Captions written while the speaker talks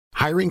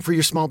Hiring for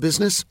your small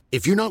business?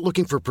 If you're not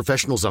looking for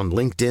professionals on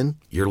LinkedIn,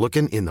 you're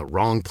looking in the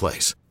wrong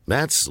place.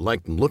 That's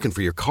like looking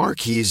for your car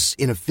keys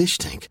in a fish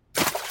tank.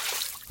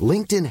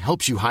 LinkedIn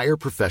helps you hire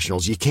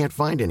professionals you can't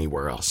find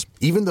anywhere else,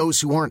 even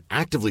those who aren't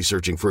actively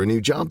searching for a new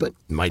job but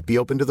might be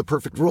open to the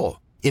perfect role.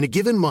 In a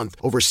given month,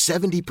 over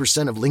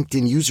 70% of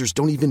LinkedIn users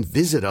don't even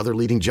visit other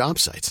leading job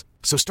sites.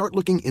 So start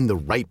looking in the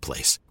right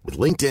place. With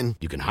LinkedIn,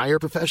 you can hire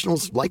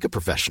professionals like a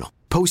professional.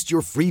 Post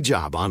your free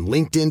job on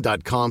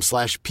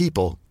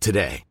linkedin.com/people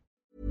today.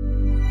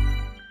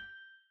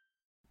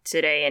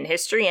 Today in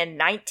history, in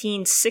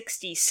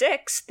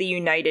 1966, the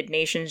United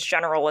Nations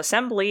General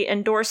Assembly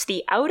endorsed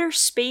the Outer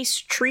Space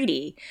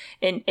Treaty,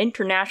 an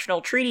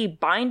international treaty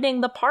binding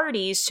the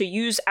parties to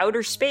use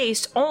outer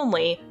space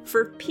only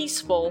for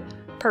peaceful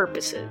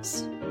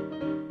purposes.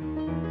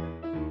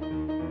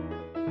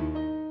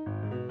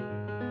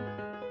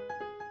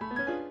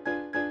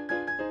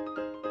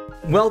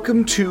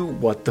 Welcome to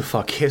What the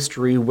Fuck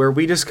History, where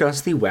we discuss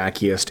the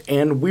wackiest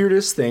and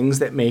weirdest things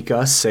that make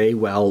us say,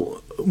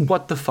 well,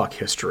 what the fuck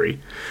history.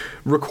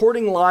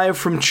 Recording live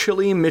from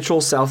chilly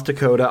Mitchell, South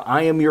Dakota,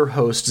 I am your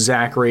host,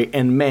 Zachary,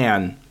 and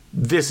man,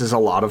 this is a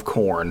lot of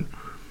corn.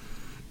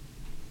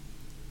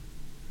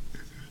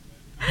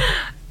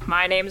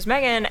 My name's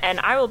Megan, and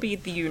I will be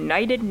the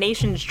United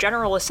Nations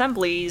General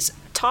Assembly's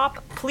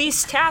top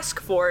police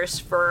task force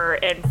for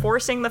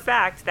enforcing the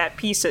fact that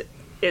peace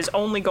is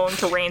only going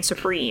to reign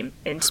supreme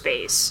in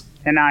space.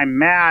 And I'm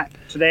Matt.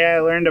 Today I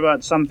learned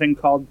about something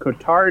called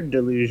Cotard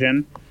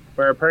delusion,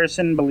 where a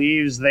person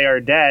believes they are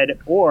dead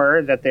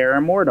or that they are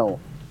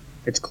immortal.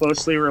 It's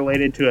closely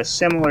related to a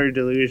similar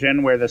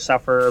delusion where the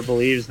sufferer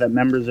believes that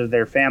members of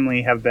their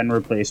family have been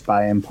replaced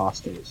by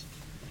imposters.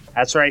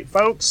 That's right,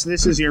 folks.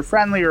 This is your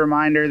friendly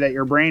reminder that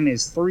your brain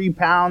is 3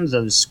 pounds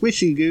of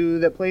squishy goo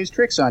that plays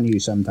tricks on you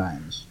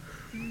sometimes.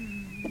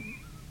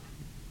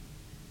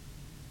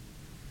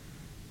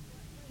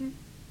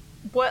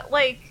 What,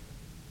 like...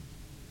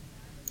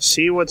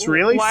 See, what's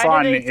really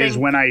fun is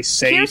when I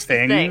say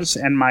things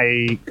and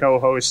my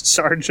co-hosts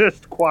are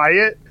just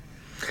quiet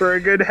for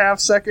a good half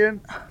second.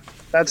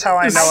 That's how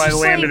I know I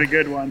landed a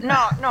good one.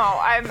 No,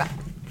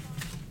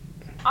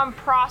 I'm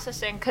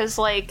processing, because,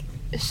 like,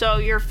 so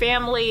your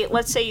family,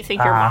 let's say you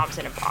think your mom's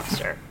an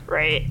imposter,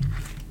 right?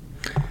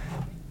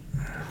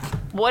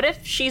 What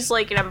if she's,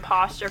 like, an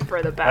imposter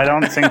for the better? I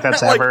don't think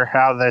that's ever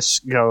how this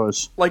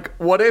goes. Like,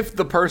 what if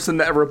the person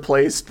that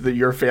replaced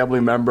your family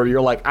member,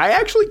 you're like, I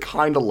actually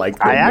kind of like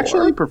them I more.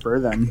 actually prefer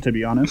them, to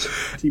be honest.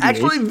 TBH.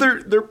 Actually,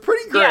 they're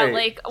pretty great. Yeah,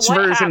 like, this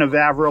version of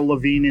Avril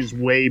Lavigne is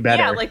way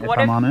better, like, if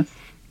I'm honest.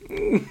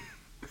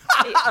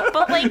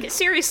 But, like,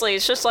 seriously,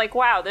 it's just like,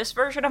 wow, this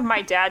version of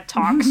my dad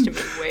talks to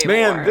me way more.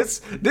 Man,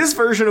 this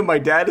version of my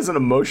dad isn't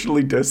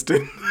emotionally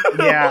distant.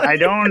 Yeah, I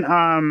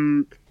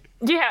don't,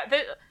 Yeah,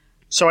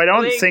 So I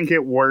don't think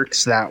it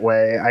works that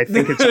way. I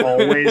think it's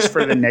always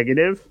for the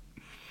negative.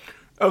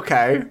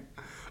 Okay.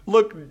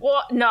 Look,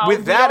 well, no,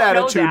 with that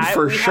attitude,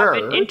 for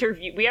sure.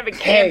 We have a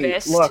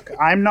canvas. Hey, look,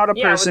 I'm not a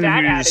person with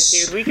that who's...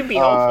 attitude, we can be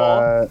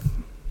hopeful.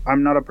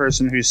 I'm not a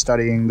person who's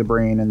studying the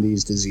brain and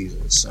these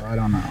diseases, so I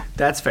don't know.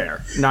 That's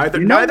fair. Neither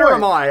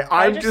am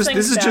I. This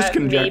is just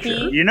conjecture.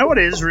 Maybe... You know what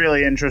is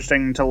really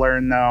interesting to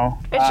learn, though?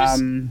 It's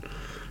just...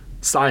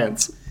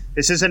 Science.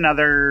 This is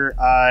another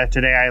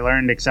Today I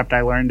Learned, except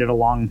I learned it a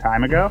long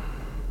time ago.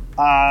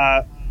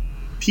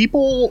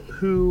 People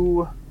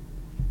who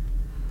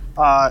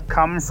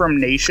come from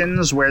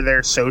nations where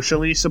they're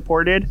socially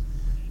supported,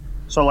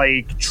 so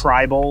like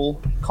tribal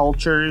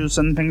cultures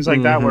and things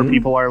like that, where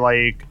people are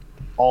like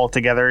all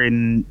together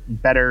in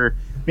better,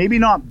 maybe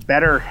not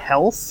better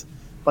health,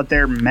 but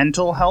their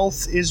mental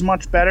health is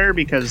much better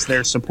because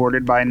they're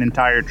supported by an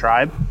entire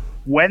tribe.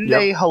 When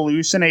they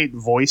hallucinate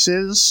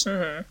voices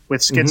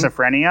with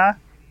schizophrenia,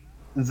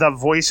 the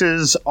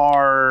voices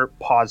are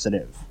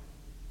positive.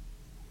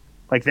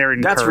 Like, they're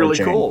encouraging. That's really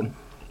cool.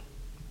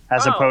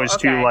 As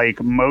opposed to,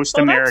 like, most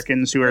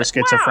Americans who are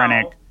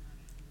schizophrenic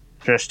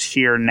just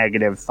hear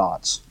negative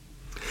thoughts.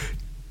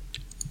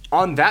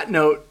 On that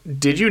note,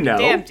 did you know...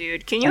 Damn,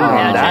 dude, can you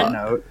imagine? On that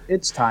note,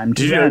 it's time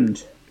to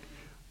end.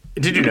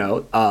 Did you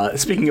know,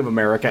 speaking of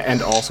America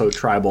and also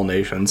tribal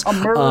nations...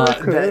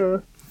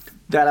 America...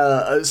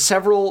 that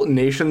several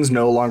nations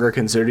no longer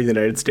consider the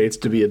United States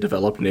to be a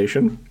developed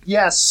nation?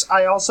 Yes,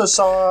 I also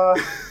saw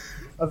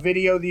a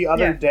video the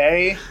other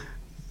day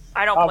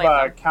of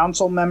a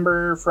council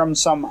member from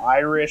some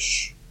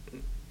Irish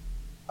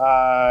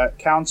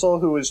council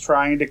who was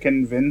trying to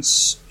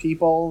convince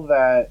people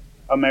that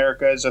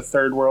America is a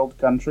third world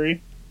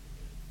country.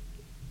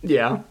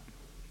 Yeah.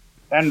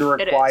 And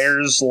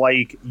requires,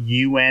 like,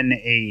 UN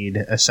aid,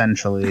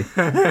 essentially.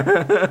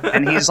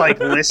 And he's, like,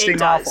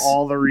 listing off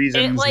all the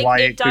reasons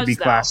why it could be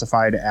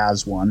classified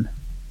as one.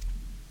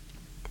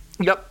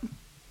 Yep.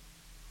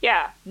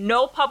 Yeah.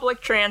 No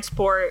public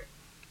transport,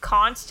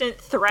 constant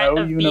threat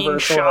of being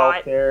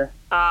shot.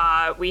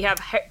 We have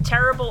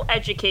terrible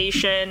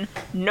education,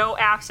 no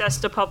access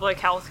to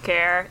public health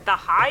care, the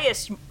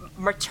highest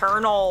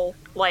maternal,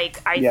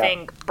 like, I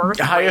think, birth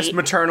rate. Highest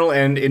maternal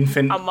and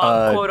infant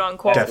among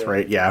quote-unquote death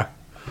rate, yeah.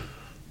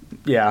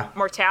 Yeah.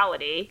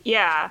 mortality.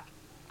 Yeah.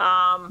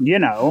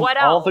 What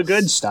else? all the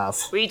good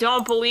stuff. We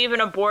don't believe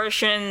in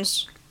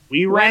abortions.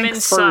 We rank Women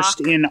first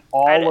suck. in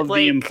all of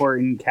the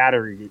important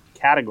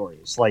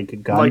categories,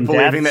 like gun Like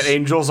believing deaths, that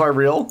angels are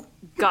real?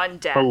 Gun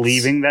deaths.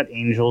 believing that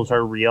angels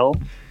are real.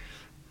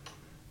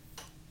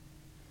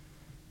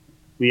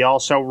 We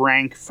also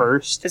rank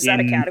first Is that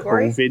a in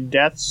category? COVID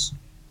deaths.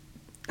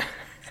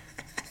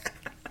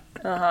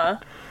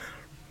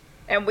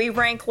 And we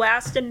rank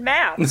last in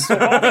math. So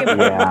all the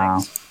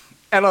important things.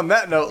 And on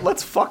that note,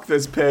 let's fuck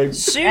this pig.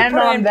 Super And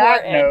on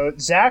that important. note,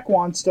 Zach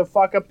wants to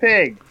fuck a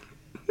pig.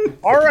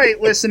 All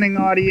right, listening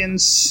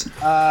audience,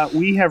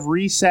 we have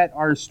reset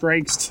our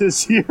strikes to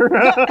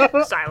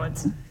 0.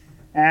 Silence.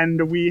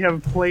 And we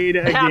have played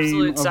a game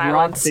Absolute of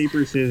rock, silence.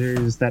 paper,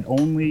 scissors that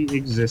only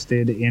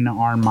existed in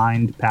our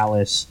mind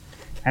palace.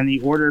 And the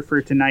order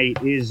for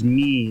tonight is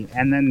me,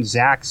 and then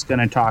Zach's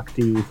gonna talk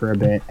to you for a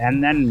bit,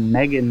 and then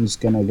Megan's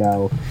gonna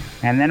go.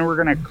 And then we're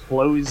gonna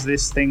close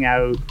this thing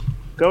out,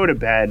 go to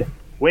bed,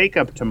 wake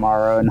up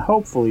tomorrow, and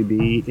hopefully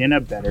be in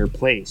a better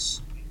place.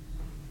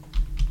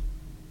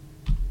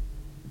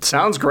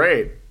 Sounds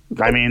great.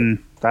 I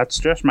mean, that's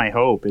just my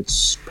hope.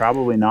 It's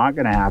probably not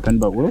gonna happen,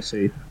 but we'll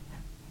see.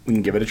 We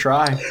can give it a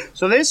try.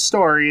 So this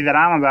story that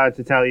I'm about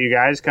to tell you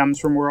guys comes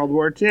from World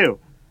War II.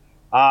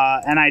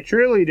 And I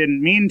truly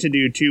didn't mean to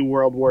do 2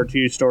 World War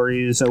II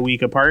stories a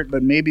week apart,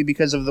 but maybe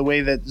because of the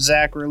way that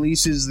Zach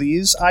releases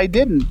these, I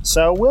didn't.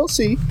 So we'll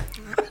see.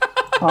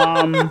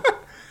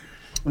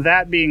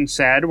 That being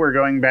said, we're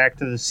going back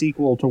to the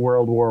sequel to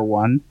World War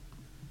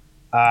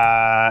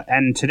I.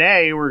 And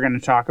today we're going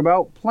to talk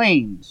about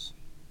planes.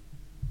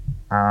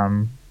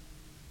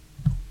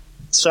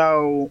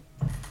 So,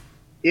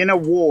 in a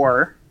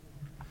war,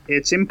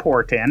 it's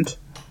important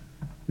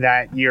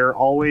that you're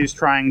always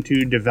trying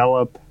to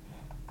develop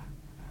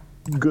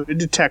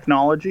good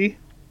technology,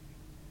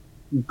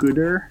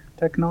 gooder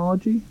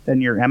technology than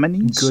your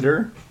enemies.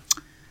 Gooder?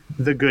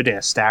 The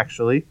goodest,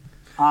 actually.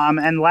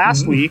 And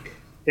last week,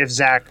 if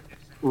Zach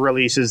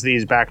releases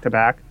these back to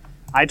back,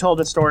 I told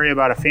a story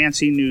about a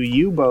fancy new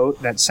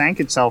U-boat that sank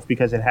itself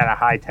because it had a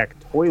high-tech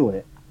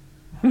toilet.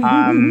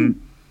 Oh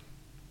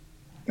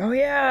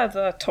yeah,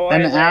 the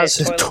toilet. And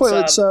as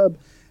toilet sub.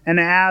 And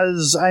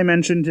as I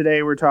mentioned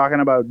today, we're talking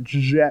about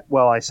jet.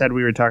 Well, I said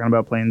we were talking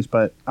about planes,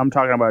 but I'm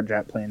talking about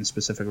jet planes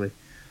specifically.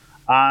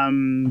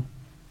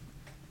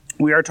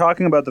 We are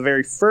talking about the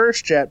very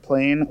first jet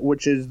plane,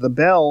 which is the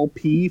Bell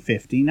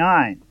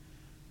P-59,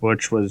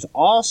 which was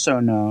also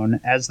known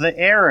as the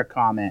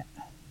Aerocomet.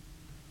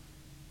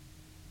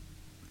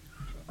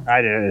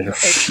 I did.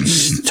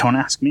 Don't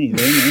ask me.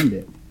 They named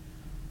it.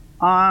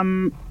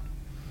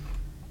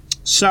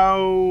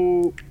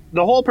 So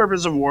the whole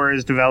purpose of war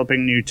is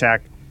developing new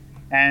tech.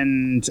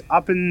 And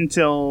up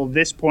until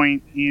this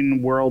point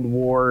in World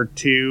War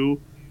II,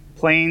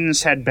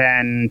 planes had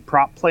been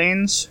prop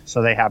planes,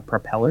 so they have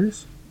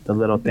propellers, the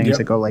little things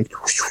that go like...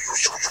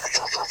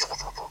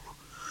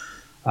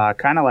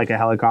 kind of like a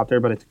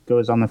helicopter, but it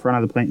goes on the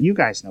front of the plane. You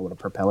guys know what a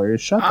propeller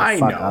is. Shut the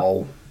fuck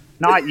up.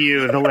 Not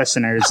you, the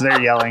listeners. They're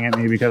yelling at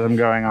me because I'm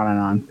going on and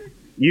on.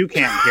 You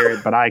can't hear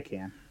it, but I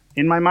can.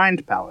 In my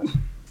mind palace.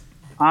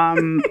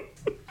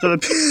 So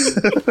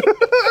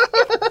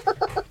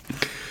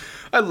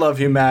I love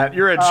you, Matt.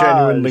 You're a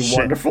genuinely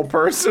wonderful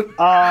person.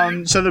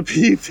 So the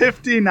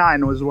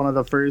P-59 was one of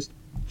the first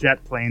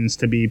jet planes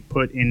to be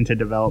put into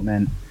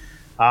development.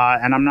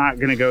 And I'm not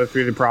going to go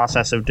through the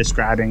process of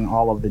describing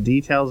all of the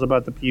details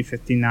about the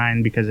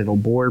P-59 because it'll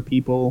bore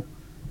people,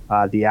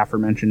 the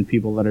aforementioned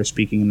people that are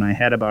speaking in my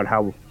head about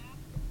how...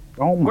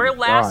 Oh my We're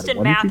last God,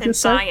 in math and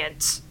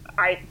science.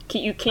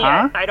 You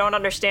can't. Huh? I don't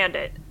understand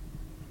it.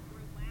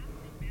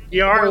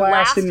 You are We're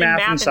last in math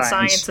and and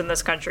science in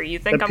this country. You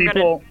think I'm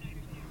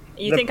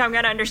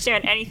gonna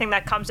understand anything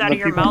that comes out of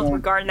your mouth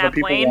regarding that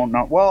plane? Won't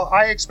know. Well,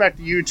 I expect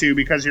you to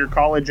because you're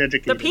college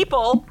educated. The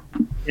people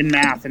in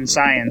math and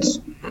science.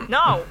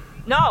 No,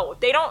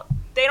 they don't.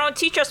 They don't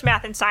teach us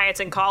math and science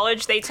in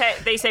college. They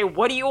say,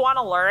 "What do you want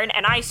to learn?"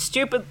 And I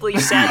stupidly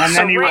said, and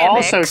then you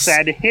also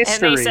said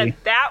history. And they said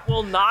that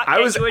will not get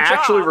you a job. I was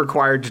actually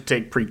required to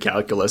take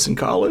pre-calculus in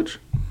college.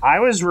 I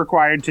was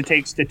required to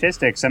take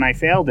statistics, and I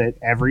failed it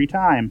every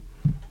time.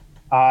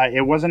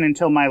 It wasn't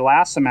until my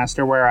last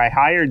semester where I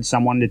hired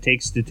someone to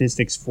take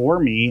statistics for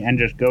me and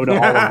just go to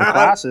all of the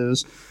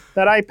classes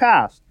that I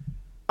passed.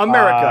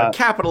 America,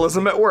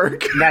 capitalism at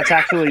work. That's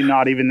actually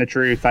not even the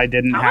truth. I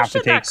didn't have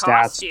to take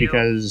stats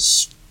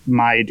because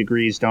my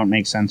degrees don't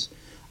make sense.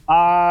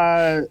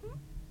 So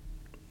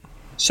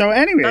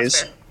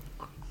anyways,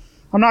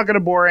 I'm not going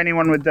to bore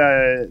anyone with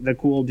the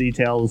cool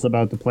details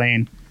about the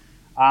plane.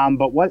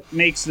 But what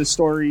makes the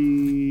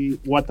story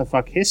What the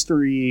Fuck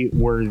History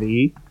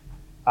worthy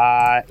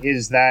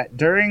is that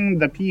during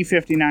the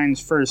P-59's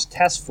first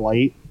test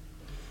flight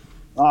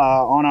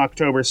on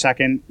October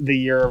 2nd, the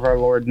year of our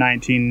Lord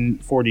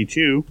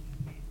 1942,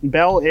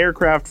 Bell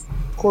Aircraft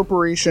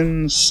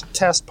Corporation's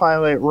test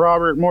pilot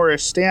Robert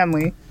Morris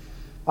Stanley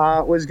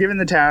was given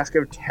the task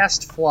of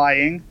test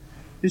flying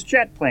his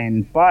jet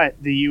plane, but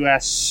the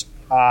U.S.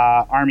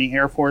 Army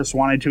Air Force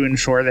wanted to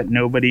ensure that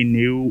nobody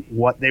knew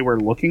what they were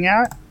looking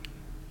at.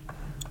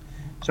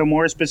 So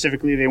more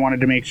specifically, they wanted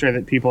to make sure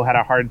that people had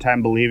a hard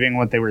time believing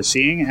what they were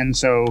seeing. And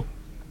so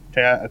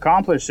to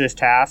accomplish this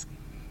task,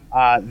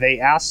 they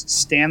asked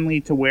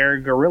Stanley to wear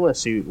a gorilla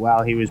suit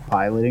while he was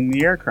piloting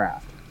the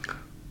aircraft.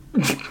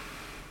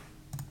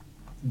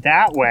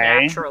 That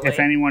way, Naturally. if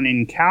anyone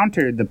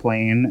encountered the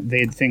plane,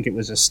 they'd think it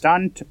was a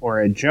stunt or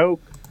a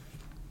joke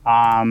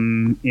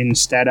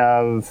instead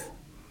of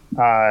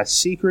a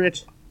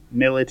secret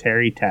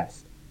military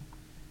test.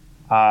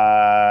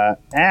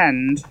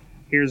 And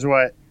here's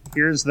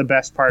the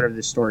best part of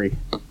this story.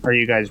 Are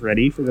you guys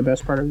ready for the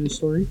best part of this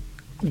story?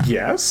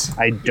 Yes.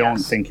 I don't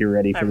think you're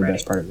ready for the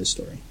best part of this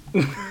story.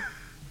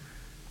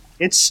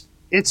 It's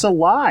a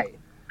lie.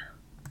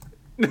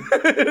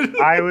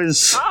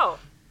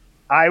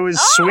 I was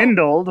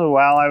swindled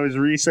while I was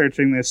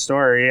researching this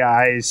story.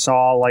 I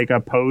saw like a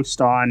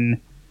post on,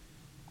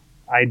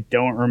 I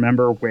don't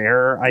remember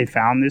where I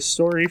found this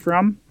story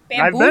from.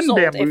 Bamboozled,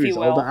 I've been bamboozled. if you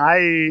will.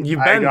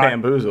 You've been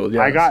bamboozled,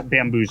 yes. I got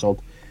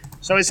bamboozled.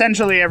 So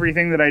essentially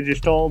everything that I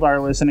just told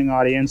our listening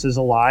audience is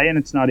a lie, and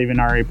it's not even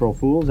our April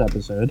Fool's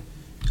episode.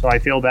 So I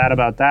feel bad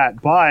about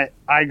that. But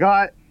I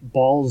got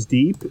balls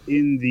deep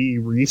in the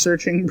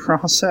researching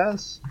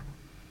process,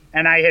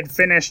 and I had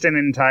finished an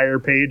entire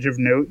page of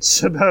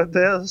notes about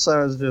this.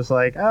 I was just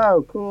like,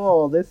 oh,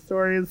 cool, this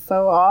story is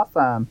so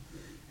awesome.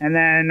 And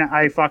then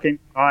I fucking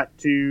got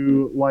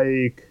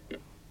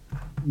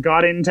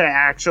into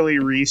actually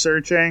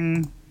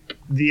researching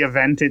the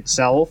event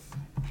itself,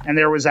 and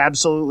there was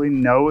absolutely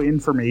no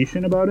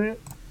information about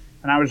it.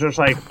 And I was just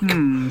like,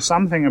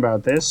 something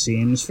about this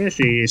seems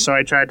fishy. So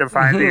I tried to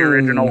find the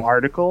original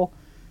article.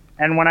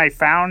 And when I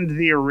found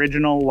the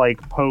original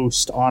like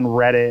post on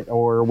Reddit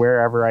or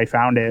wherever I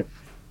found it,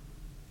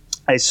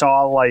 I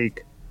saw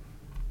like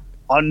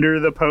under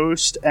the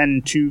post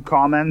and 2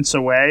 comments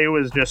away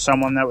was just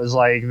someone that was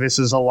like, this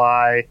is a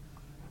lie.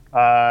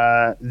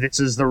 This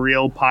is the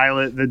real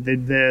pilot that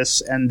did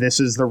this, and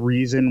this is the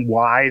reason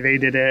why they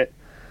did it.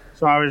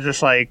 So I was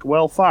just like,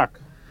 well, fuck.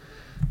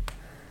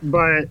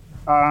 But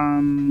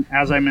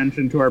as I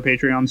mentioned to our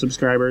Patreon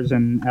subscribers,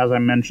 and as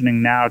I'm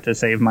mentioning now to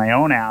save my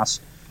own ass,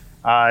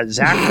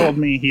 Zach told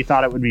me he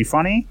thought it would be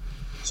funny,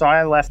 so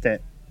I left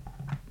it.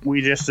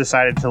 We just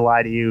decided to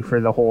lie to you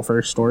for the whole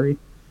first story.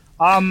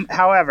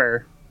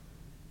 However,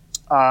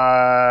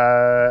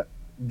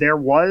 there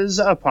was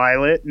a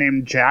pilot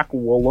named Jack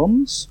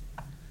Woolhams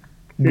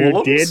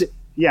who did...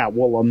 Yeah,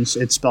 Woolhams.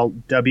 It's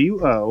spelled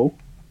W-O-O-L-A-M-S.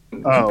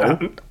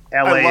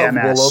 I love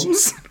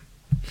Woolhams.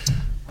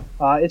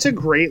 It's a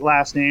great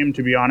last name,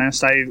 to be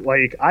honest.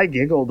 I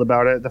giggled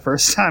about it the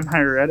first time I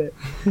read it.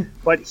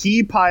 But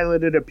he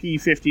piloted a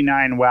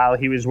P-59 while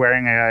he was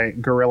wearing a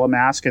gorilla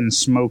mask and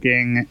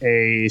smoking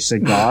a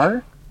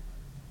cigar.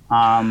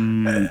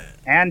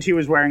 And he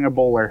was wearing a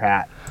bowler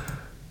hat.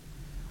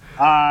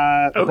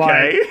 Okay.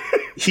 But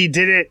he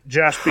did it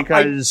just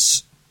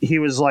because he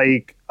was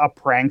like a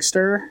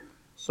prankster.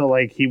 So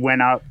like he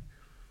went up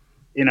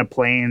in a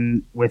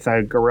plane with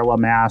a gorilla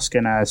mask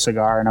and a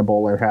cigar and a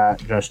bowler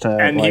hat just to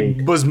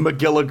he was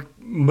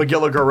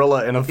Magilla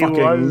Gorilla in a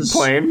fucking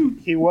plane?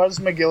 He was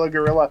Magilla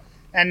Gorilla,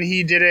 and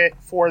he did it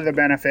for the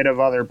benefit of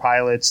other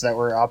pilots that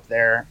were up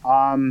there.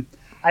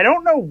 I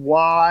don't know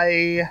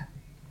why...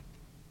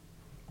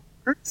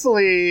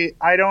 Truthfully,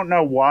 I don't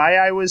know why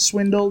I was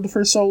swindled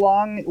for so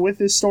long with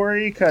this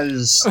story,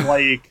 because,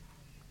 like,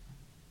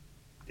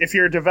 if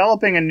you're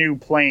developing a new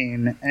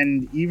plane,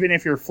 and even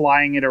if you're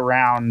flying it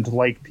around,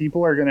 like,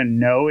 people are going to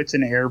know it's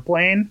an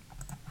airplane.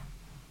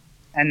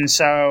 And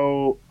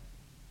so...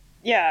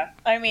 Yeah,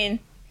 I mean,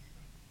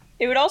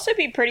 it would also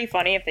be pretty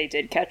funny if they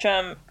did catch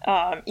him,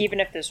 even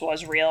if this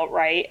was real,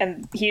 right?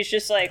 And he's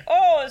just like,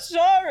 oh,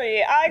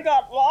 sorry, I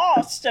got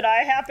lost, and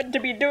I happened to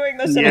be doing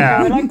this in a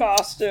gorilla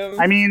costume.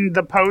 I mean,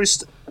 the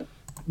post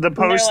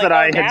that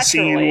I had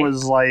seen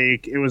was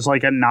like, it was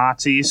like a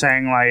Nazi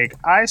saying, like,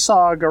 I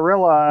saw a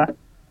gorilla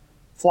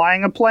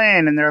flying a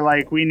plane, and they're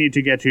like, we need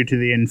to get you to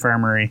the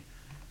infirmary.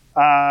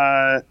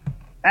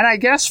 And I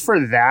guess for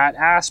that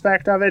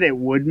aspect of it, it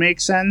would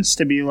make sense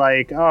to be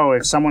like, oh,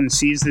 if someone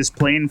sees this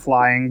plane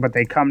flying, but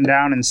they come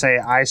down and say,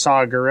 I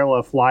saw a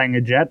gorilla flying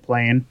a jet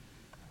plane,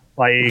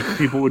 like,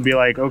 people would be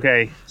like,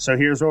 okay, so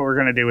here's what we're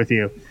going to do with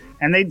you.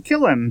 And they'd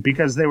kill him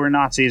because they were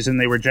Nazis and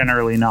they were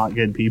generally not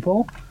good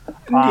people.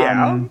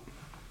 Yeah.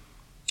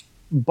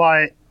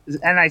 But,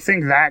 and I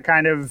think that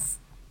kind of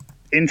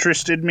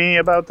interested me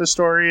about the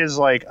story is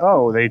like,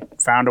 oh, they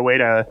found a way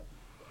to,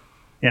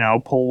 you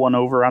know, pull one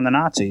over on the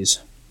Nazis.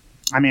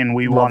 I mean,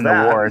 we won the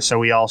war, so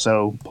we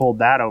also pulled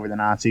that over the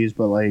Nazis,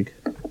 but, like,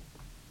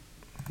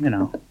 you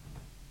know,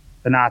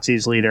 the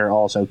Nazis' leader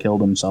also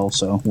killed himself,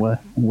 so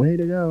way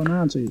to go,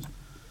 Nazis.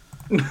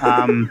 That's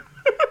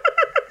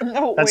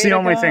the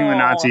only thing the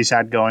Nazis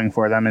had going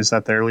for them, is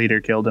that their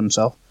leader killed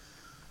himself.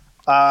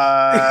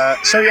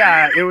 So,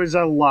 yeah, it was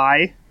a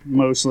lie,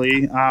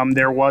 mostly.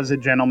 There was a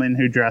gentleman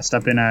who dressed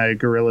up in a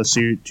gorilla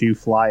suit to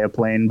fly a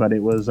plane, but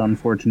it was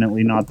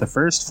unfortunately not the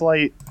first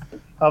flight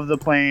of the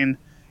plane.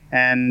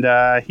 And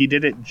he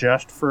did it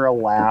just for a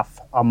laugh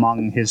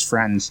among his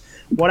friends.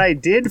 What I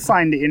did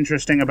find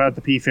interesting about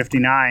the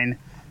P-59,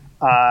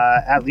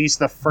 at least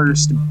the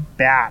first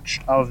batch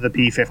of the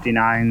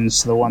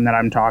P-59s, the one that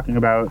I'm talking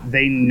about,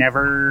 they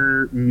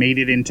never made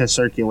it into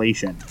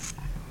circulation.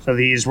 So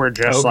these were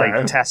just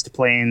like test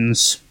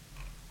planes.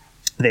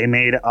 They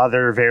made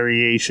other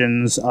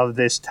variations of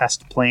this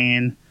test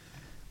plane,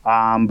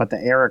 but the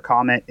Era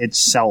Comet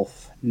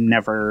itself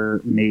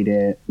never made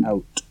it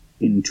out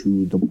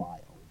into the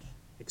wild,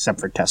 except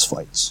for test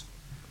flights.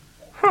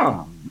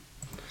 Huh.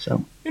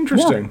 So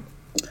interesting.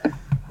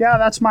 Yeah,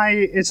 that's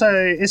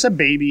it's a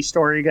baby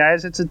story,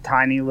 guys. It's a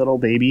tiny little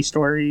baby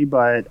story,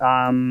 but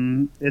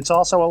it's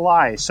also a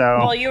lie. So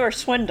well, you were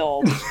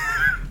swindled.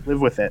 Live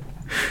with it.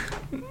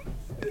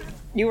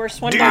 You were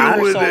swindled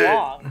for so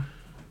long.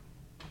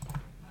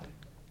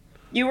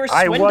 You were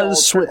swindled.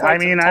 I've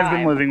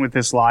been living with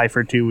this lie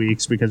for 2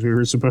 weeks because we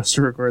were supposed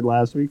to record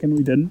last week and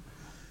we didn't.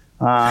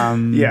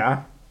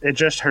 Yeah. It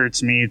just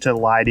hurts me to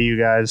lie to you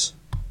guys.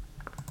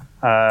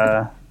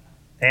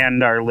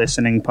 And our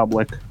listening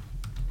public.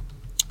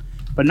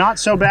 But not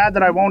so bad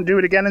that I won't do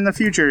it again in the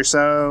future,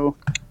 so...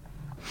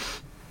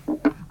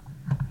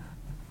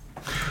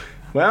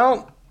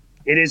 Well...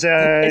 Is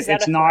that a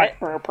threat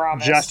or a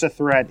promise? Just a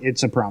threat,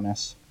 it's a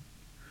promise.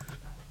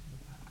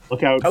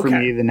 Look out for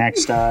me the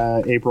next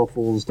April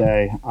Fool's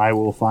Day. I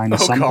will find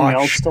something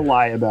else to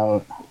lie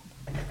about.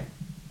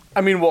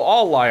 I mean, we'll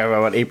all lie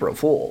about April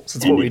Fools.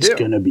 That's what we do. It's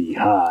gonna be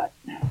hot.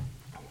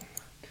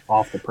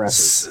 Off the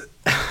presses.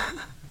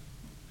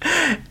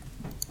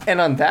 And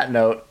on that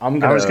note, I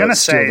was gonna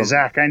say,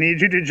 Zach, I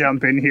need you to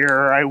jump in here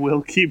or I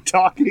will keep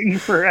talking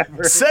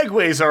forever.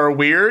 Segues are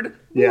weird.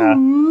 Yeah.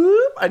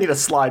 I need a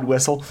slide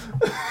whistle.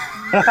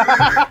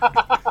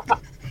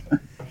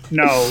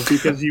 No,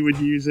 because you would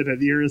use it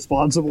at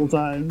irresponsible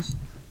times.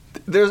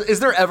 Is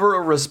there ever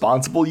a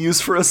responsible use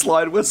for a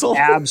slide whistle?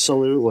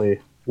 Absolutely.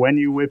 When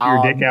you whip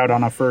your dick out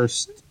on a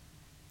first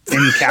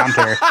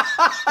encounter.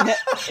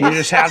 You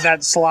just have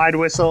that slide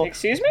whistle.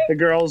 Excuse me? The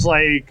girl's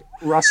like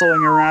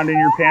rustling around in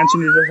your pants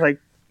and you're just like,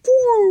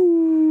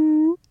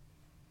 woo.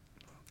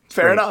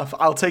 Fair enough.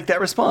 I'll take that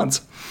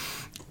response.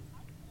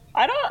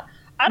 I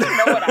don't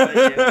know what I would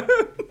do.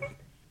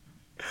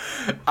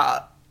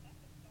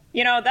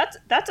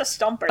 That's a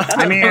stumper. That's a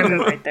stumper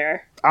right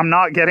there. I'm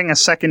not getting a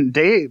second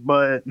date,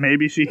 but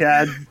maybe she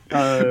had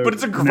but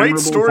it's a great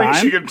story time.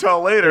 She can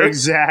tell later.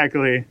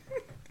 Exactly.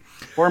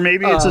 Or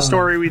maybe it's a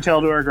story we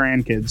tell to our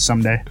grandkids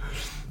someday.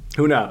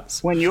 Who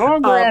knows? When your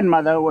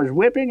grandmother was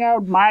whipping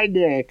out my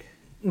dick.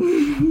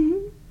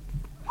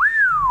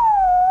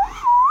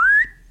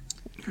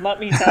 Let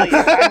me tell you,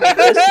 I made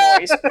this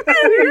noise.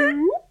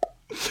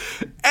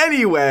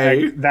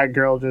 Anyway. That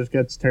girl just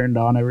gets turned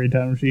on every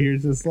time she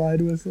hears a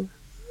slide whistle.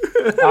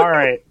 All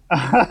right.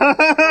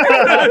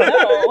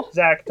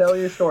 Zach, tell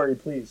your story,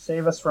 please.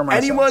 Save us from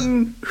ourselves.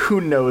 Anyone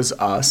who knows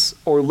us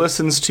or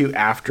listens to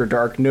After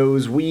Dark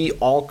knows we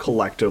all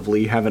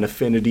collectively have an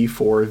affinity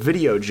for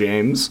video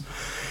games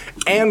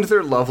and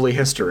their lovely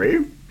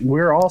history.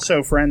 We're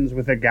also friends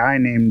with a guy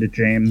named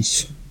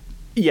James.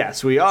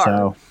 Yes, we are.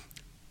 So.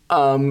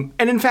 And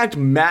in fact,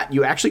 Matt,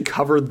 you actually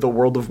covered the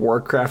World of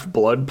Warcraft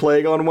Blood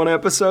Plague on one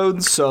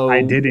episode, so...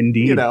 I did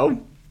indeed. You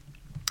know,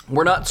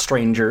 we're not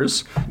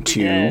strangers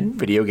to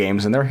video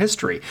games and their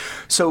history.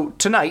 So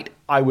tonight,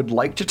 I would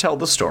like to tell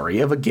the story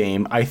of a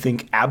game I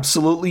think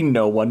absolutely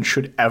no one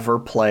should ever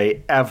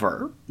play,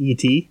 ever.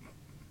 E.T.?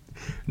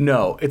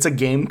 No, it's a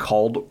game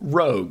called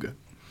Rogue.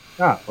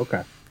 Ah,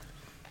 okay.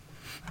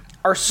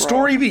 Our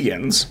story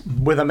begins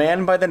with a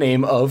man by the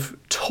name of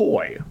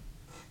Toy.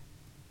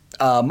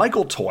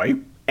 Michael Toy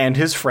and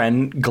his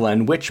friend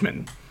Glenn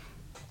Witchman.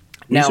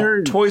 These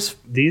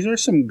are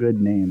some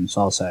good names,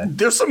 I'll say.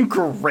 There's some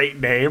great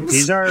names.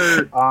 These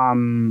are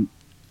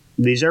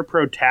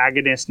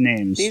protagonist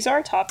names. These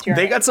are top tier.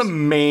 They got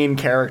some main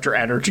character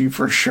energy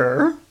for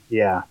sure.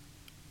 Yeah.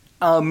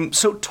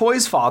 So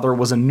Toy's father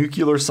was a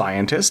nuclear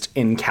scientist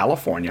in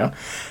California.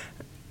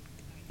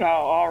 Oh,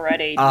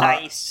 already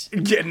nice.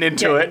 Getting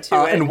into it.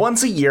 And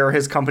once a year,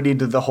 his company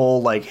did the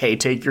whole, like, hey,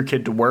 take your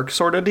kid to work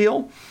sort of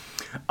deal.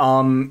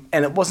 And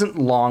it wasn't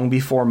long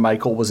before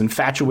Michael was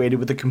infatuated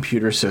with the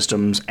computer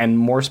systems and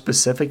more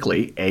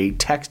specifically a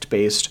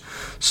text-based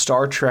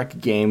Star Trek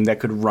game that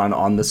could run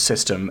on the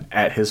system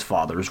at his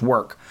father's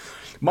work.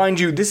 Mind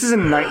you, this is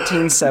in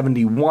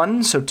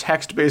 1971, so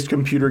text-based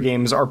computer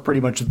games are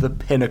pretty much the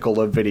pinnacle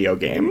of video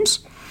games.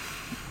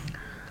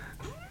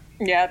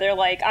 Yeah, they're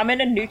like, I'm in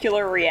a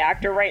nuclear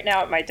reactor right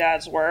now at my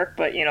dad's work,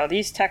 but, you know,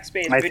 these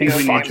text-based video games... I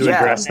think we need to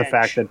address the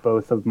fact that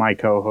both of my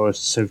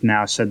co-hosts have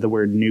now said the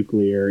word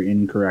nuclear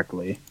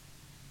incorrectly.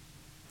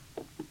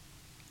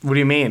 What do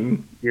you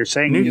mean? You're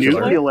saying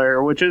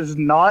nuclear, which is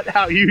not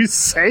how you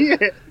say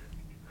it.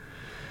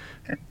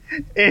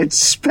 It's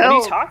spelled... What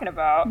are you talking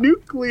about?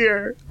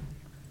 Nuclear.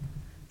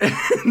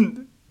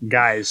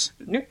 Guys.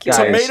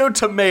 Nuclear.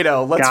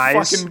 Tomato. Let's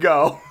fucking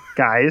go.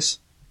 Guys,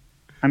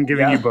 I'm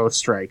giving you both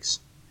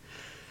strikes.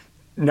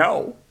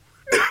 No.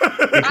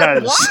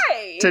 Because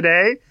why?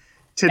 today,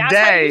 That's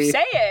how you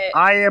say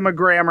I am a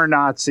grammar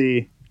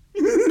Nazi.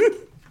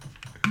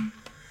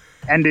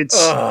 And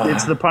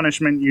it's the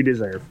punishment you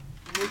deserve.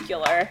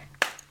 Nuclear.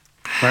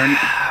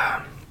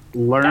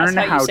 Learn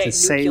how to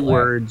say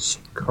words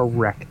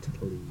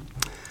correctly.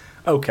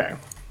 Okay.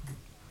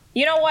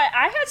 You know what?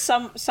 I had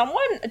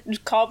someone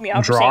called me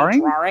out for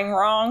saying drawing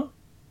wrong.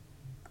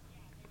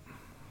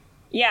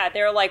 Yeah,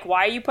 they were like,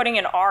 "Why are you putting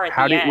an R at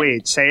the end?"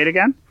 Wait, say it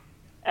again.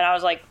 And I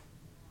was like,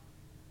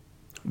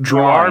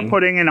 "Drawing." You are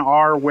putting an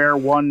R where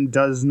one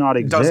does not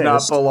exist. Does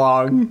not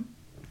belong.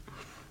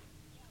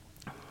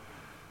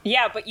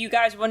 Yeah, but you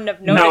guys wouldn't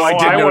have noticed. No, I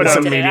did notice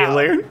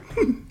immediately.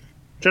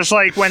 Just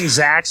like when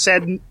Zach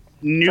said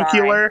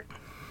nuclear,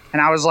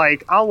 and I was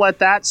like, I'll let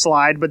that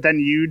slide, but then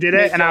you did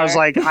it, and I was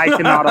like, I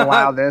cannot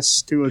allow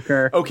this to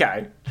occur.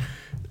 Okay.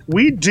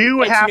 We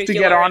do have to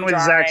get on with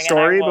Zach's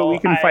story, but we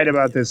can fight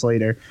about this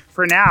later.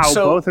 For now,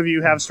 both of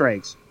you have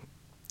strikes.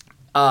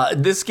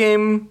 This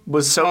game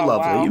was so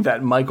lovely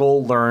that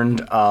Michael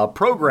learned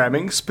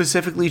programming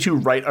specifically to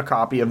write a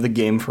copy of the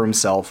game for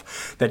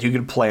himself that you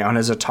could play on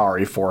his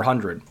Atari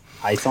 400.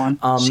 Python?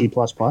 C++?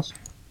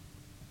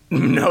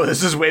 No,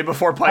 this is way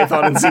before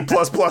Python and C++,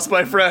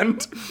 my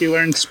friend. He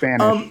learned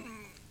Spanish.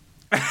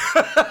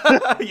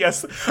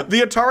 Yes,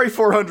 the Atari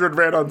 400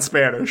 ran on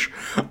Spanish.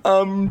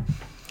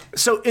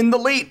 So in the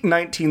late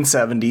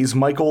 1970s,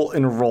 Michael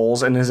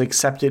enrolls and is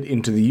accepted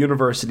into the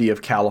University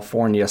of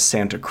California,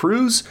 Santa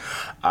Cruz,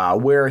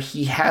 where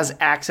he has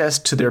access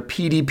to their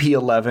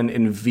PDP-11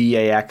 and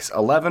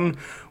VAX-11,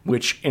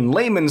 which in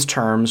layman's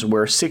terms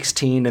were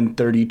 16 and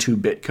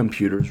 32-bit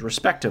computers,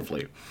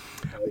 respectively.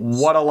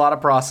 What a lot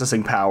of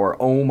processing power.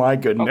 Oh my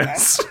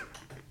goodness. Okay.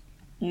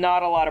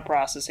 Not a lot of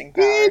processing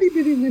power. Itty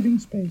bitty living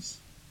space.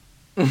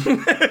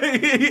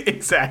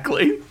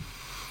 Exactly.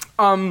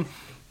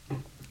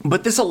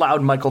 But this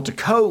allowed Michael to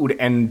code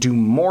and do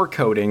more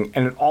coding,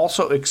 and it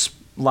also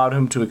allowed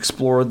him to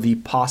explore the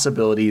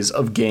possibilities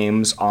of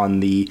games on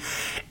the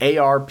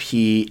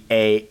ARPANET,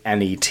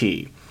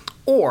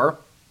 or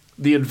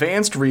the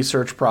Advanced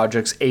Research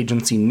Projects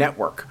Agency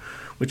Network,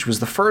 which was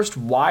the first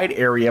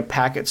wide-area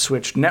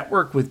packet-switched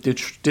network with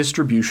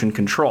distribution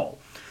control.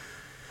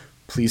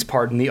 Please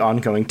pardon the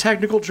ongoing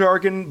technical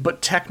jargon,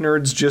 but tech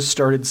nerds just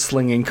started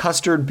slinging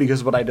custard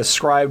because what I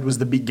described was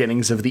the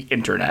beginnings of the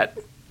internet.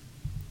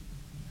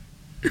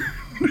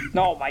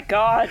 Oh my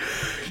god.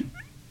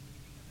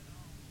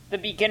 The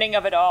beginning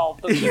of it all.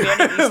 The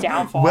humanity's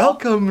downfall.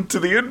 Welcome to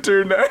the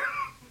internet.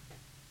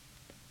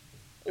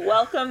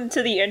 Welcome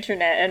to the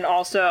internet, and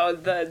also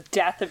the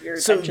death of your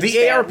attention So the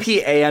span.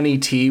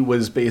 ARPANET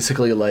was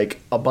basically like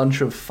a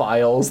bunch of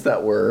files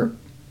that were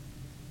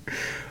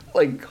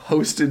like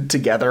hosted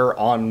together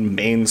on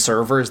main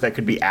servers that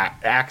could be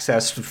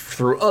accessed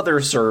through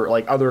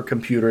other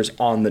computers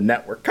on the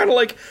network. Kind of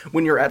like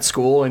when you're at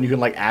school and you can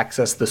like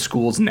access the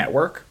school's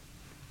network.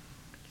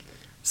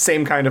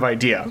 Same kind of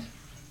idea.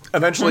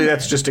 Eventually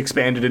that's just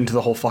expanded into the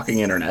whole fucking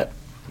internet.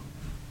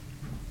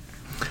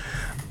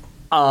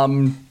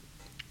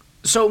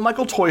 So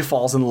Michael Toy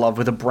falls in love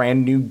with a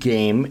brand new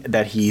game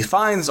that he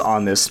finds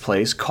on this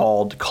place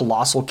called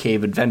Colossal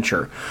Cave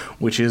Adventure,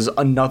 which is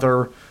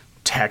another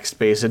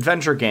text-based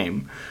adventure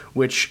game,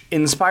 which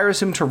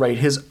inspires him to write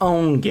his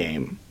own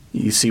game.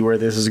 You see where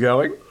this is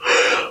going?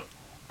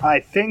 I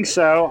think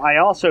so. I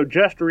also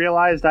just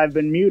realized I've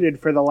been muted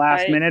for the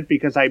last minute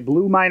because I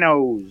blew my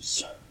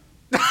nose.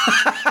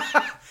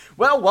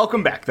 Well,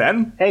 welcome back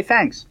then. Hey,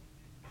 thanks.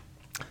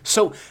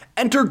 So,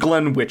 enter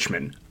Glenn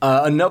Witchman,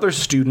 another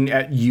student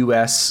at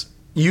UCSC.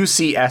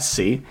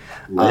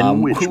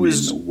 Glenn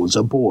Witchman was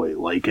a boy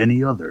like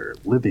any other,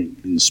 living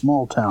in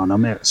small-town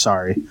America.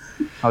 Sorry,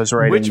 I was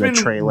writing the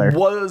trailer. Witchman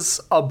was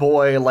a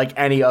boy like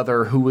any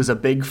other who was a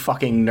big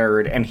fucking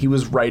nerd, and he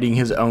was writing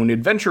his own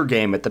adventure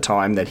game at the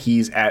time that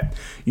he's at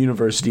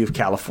University of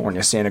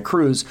California, Santa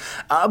Cruz.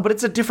 But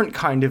it's a different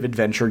kind of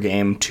adventure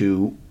game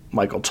to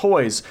Michael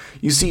Toy's.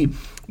 You see,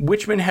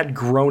 Witchman had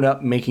grown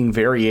up making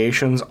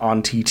variations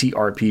on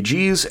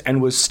TTRPGs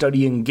and was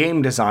studying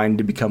game design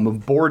to become a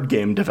board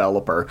game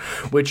developer,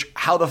 which,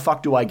 how the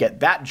fuck do I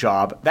get that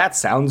job? That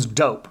sounds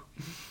dope.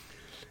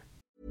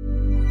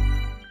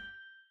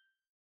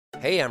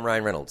 Hey, I'm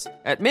Ryan Reynolds.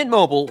 At Mint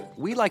Mobile,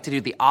 we like to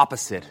do the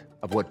opposite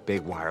of what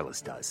Big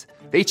Wireless does.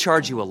 They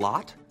charge you a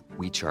lot,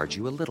 we charge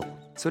you a little.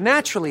 So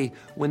naturally,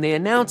 when they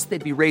announced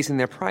they'd be raising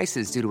their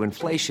prices due to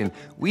inflation,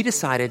 we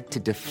decided to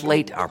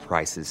deflate our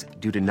prices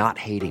due to not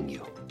hating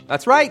you.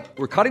 That's right.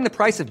 We're cutting the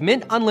price of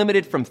Mint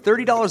Unlimited from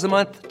 $30 a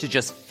month to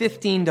just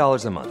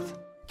 $15 a month.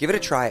 Give it a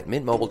try at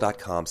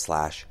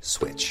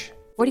mintmobile.com/switch.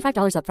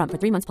 $45 up front for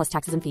 3 months plus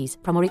taxes and fees.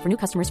 Promo rate for new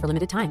customers for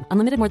limited time.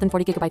 Unlimited more than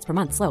 40 gigabytes per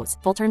month slows.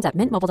 Full terms at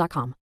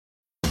mintmobile.com.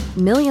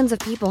 Millions of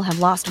people have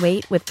lost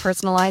weight with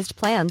personalized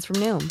plans from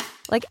Noom.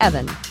 Like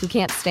Evan, who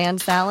can't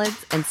stand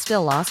salads and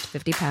still lost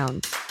 50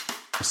 pounds.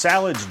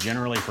 Salads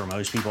generally for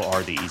most people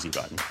are the easy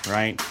button,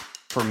 right?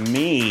 For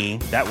me,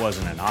 that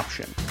wasn't an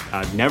option.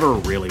 I never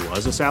really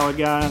was a salad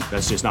guy.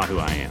 That's just not who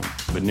I am.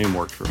 But Noom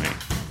worked for me.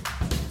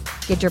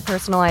 Get your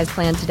personalized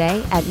plan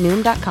today at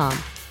Noom.com.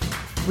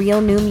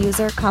 Real Noom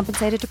user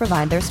compensated to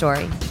provide their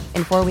story.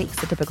 In 4 weeks,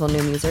 the typical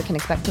Noom user can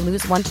expect to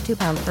lose 1 to 2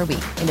 pounds per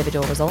week.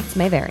 Individual results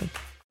may vary.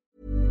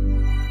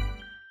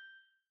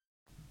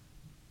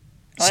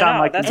 Sound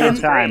like a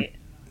good time.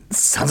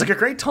 Sounds like a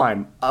great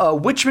time.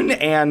 Witchman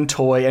and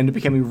Toy end up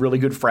becoming really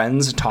good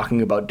friends,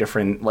 talking about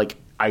different,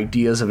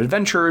 ideas of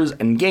adventures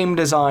and game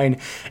design,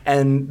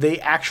 and they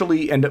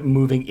actually end up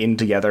moving in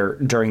together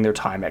during their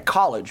time at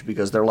college,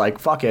 because they're like,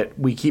 fuck it,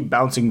 we keep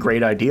bouncing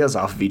great ideas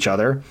off of each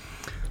other.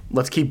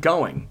 Let's keep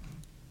going.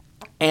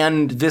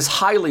 And this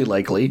highly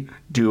likely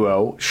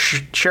duo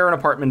share an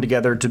apartment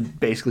together to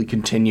basically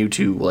continue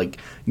to,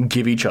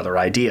 give each other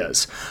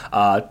ideas.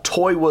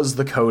 Toy was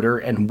the coder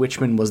and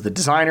Witchman was the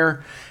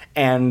designer,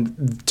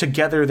 and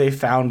together they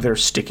found their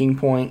sticking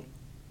point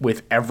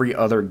with every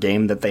other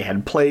game that they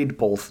had played,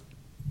 both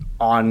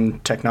on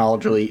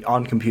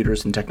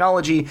computers and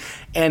technology,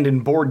 and in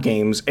board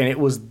games, and it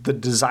was the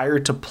desire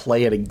to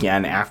play it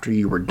again after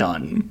you were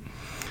done.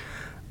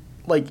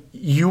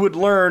 You would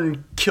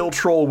learn Kill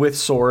Troll with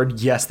Sword.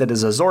 Yes, that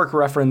is a Zork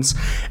reference,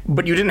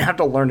 but you didn't have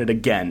to learn it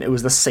again. It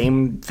was the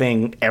same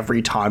thing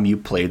every time you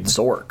played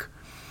Zork.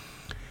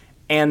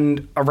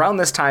 And around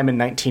this time in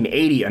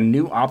 1980, a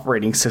new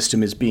operating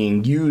system is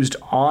being used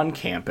on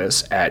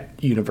campus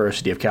at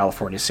University of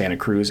California, Santa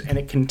Cruz, and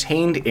it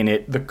contained in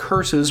it the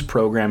Curses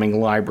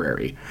programming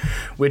library,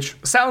 which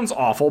sounds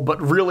awful, but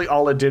really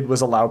all it did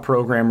was allow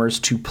programmers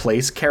to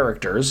place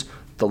characters,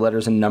 the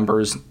letters and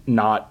numbers,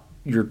 not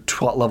your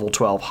level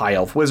 12 high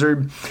elf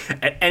wizard,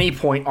 at any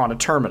point on a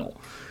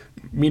terminal,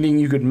 meaning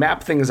you could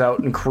map things out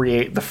and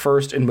create the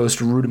first and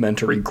most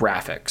rudimentary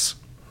graphics.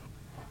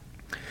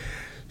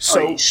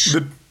 So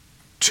the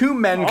two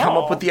men come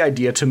up with the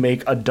idea to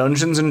make a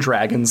Dungeons and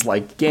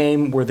Dragons-like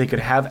game where they could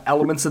have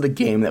elements of the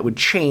game that would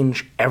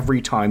change every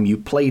time you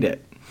played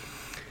it.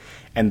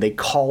 And they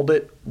called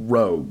it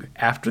Rogue,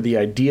 after the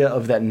idea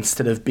of that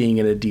instead of being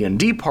in a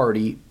D&D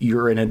party,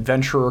 you're an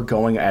adventurer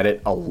going at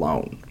it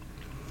alone.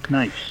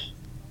 Nice.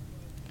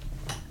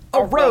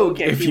 A rogue,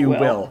 if you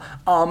will.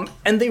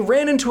 And they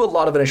ran into a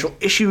lot of initial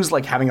issues,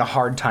 like having a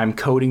hard time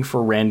coding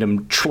for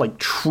random,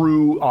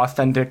 true,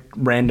 authentic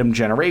random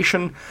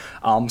generation.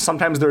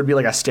 Sometimes there would be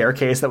a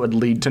staircase that would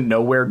lead to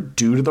nowhere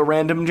due to the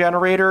random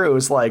generator. It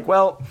was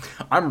well,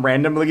 I'm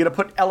randomly going to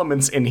put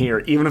elements in here,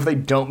 even if they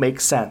don't make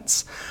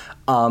sense.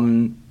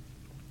 And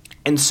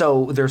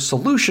so their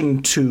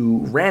solution to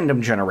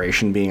random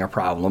generation being a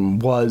problem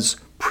was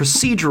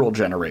procedural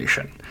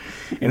generation.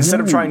 Instead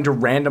of trying to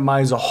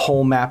randomize a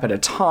whole map at a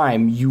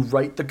time, you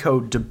write the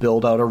code to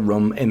build out a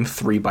room in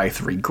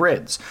 3x3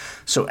 grids.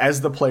 So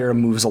as the player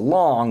moves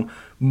along,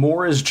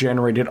 more is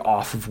generated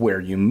off of where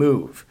you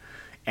move.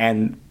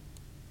 And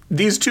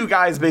these two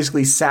guys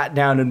basically sat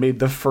down and made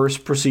the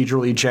first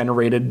procedurally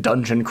generated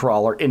dungeon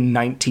crawler in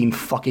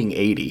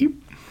 1980.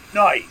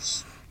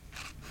 Nice.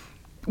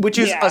 Which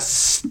is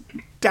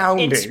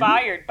astounding.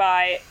 Inspired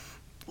by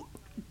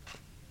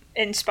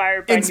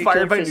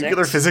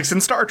nuclear physics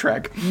and Star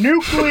Trek.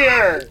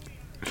 Nuclear!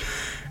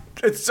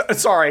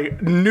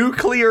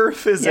 Nuclear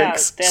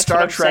physics,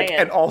 Star Trek,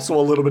 and also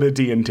a little bit of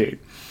D&T.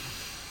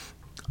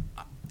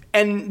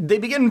 And they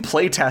begin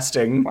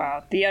playtesting.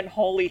 Wow, the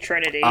unholy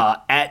trinity.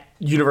 At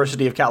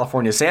University of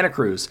California, Santa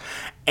Cruz.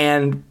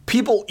 And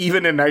people,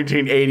 even in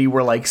 1980,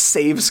 were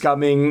save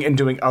scumming and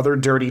doing other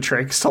dirty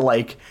tricks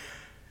to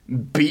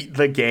beat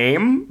the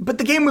game, but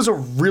the game was a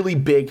really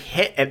big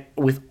hit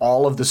with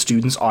all of the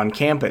students on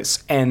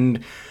campus,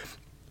 and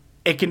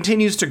it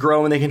continues to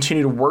grow, and they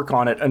continue to work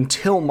on it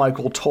until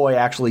Michael Toy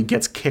actually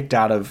gets kicked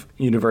out of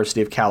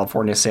University of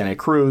California, Santa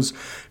Cruz,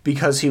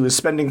 because he was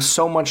spending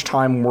so much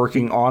time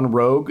working on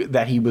Rogue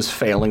that he was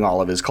failing all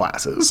of his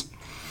classes.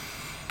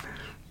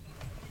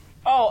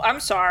 Oh, I'm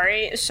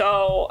sorry.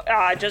 So,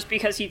 just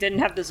because he didn't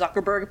have the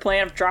Zuckerberg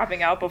plan of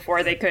dropping out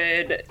before they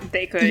could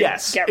get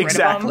rid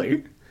of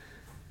him?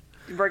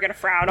 We're gonna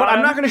frown on him. But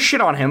I'm not gonna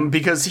shit on him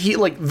because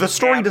the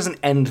story doesn't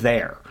end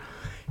there.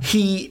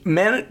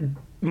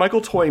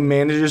 Michael Toy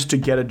manages to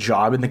get a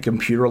job in the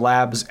computer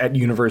labs at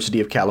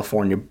University of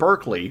California,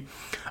 Berkeley,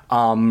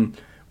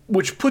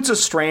 which puts a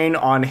strain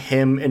on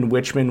him and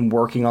Witchman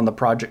working on the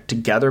project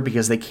together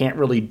because they can't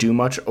really do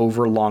much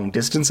over long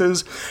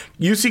distances.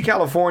 UC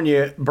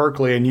California,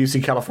 Berkeley, and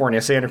UC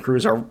California, Santa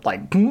Cruz are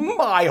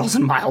miles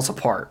and miles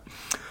apart.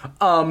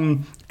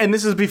 And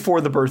this is before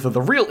the birth of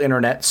the real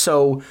internet,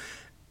 so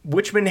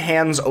Witchman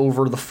hands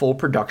over the full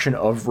production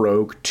of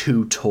Rogue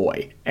to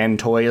Toy. And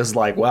Toy is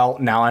well,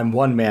 now I'm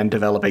one man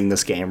developing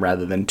this game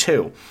rather than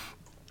two.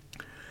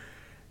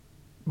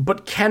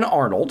 But Ken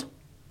Arnold,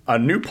 a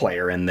new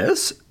player in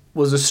this,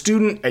 was a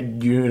student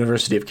at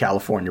University of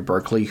California,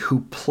 Berkeley,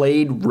 who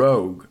played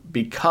Rogue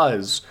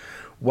because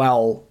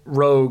while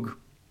Rogue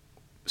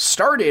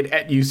started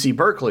at UC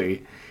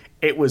Berkeley,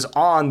 it was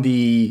on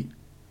the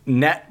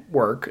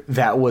network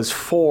that was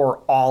for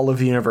all of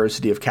the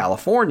University of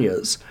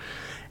California's.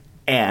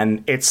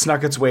 And it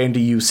snuck its way into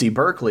UC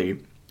Berkeley.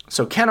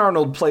 So Ken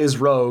Arnold plays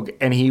Rogue,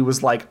 and he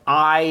was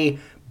I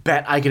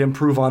bet I can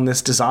improve on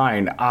this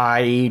design.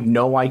 I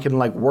know I can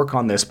work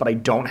on this, but I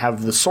don't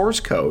have the source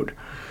code.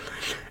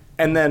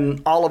 And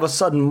then all of a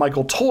sudden,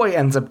 Michael Toy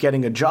ends up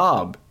getting a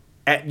job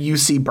at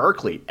UC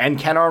Berkeley. And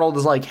Ken Arnold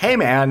is like, hey,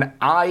 man,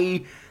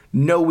 I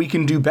know we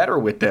can do better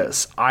with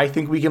this. I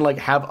think we can, like,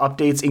 have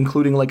updates,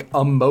 including, like,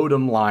 a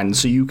modem line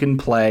so you can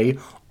play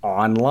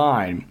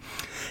online.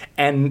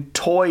 And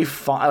Toy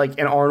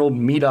and Arnold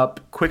meet up,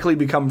 quickly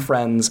become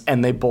friends,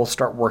 and they both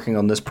start working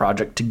on this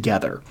project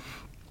together.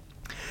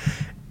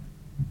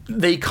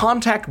 They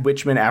contact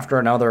Witchman after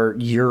another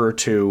year or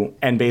two,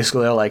 and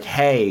basically are like,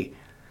 hey,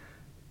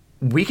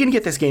 we can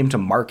get this game to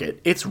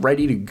market. It's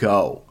ready to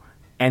go.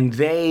 And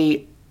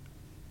they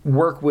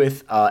work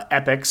with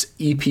Epyx,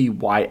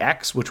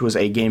 EPYX, which was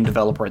a game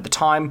developer at the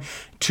time,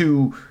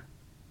 to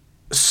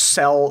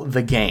sell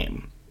the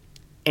game.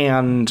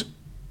 And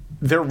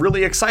they're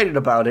really excited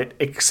about it,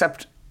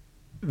 except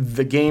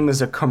the game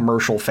is a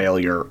commercial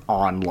failure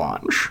on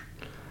launch.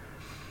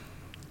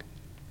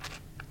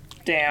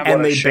 Damn.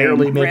 And they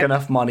barely make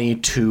enough money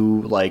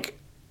to, like,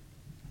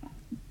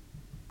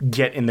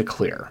 get in the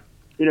clear.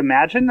 Dude,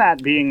 imagine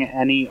that being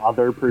any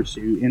other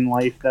pursuit in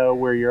life, though,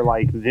 where you're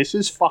like, this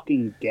is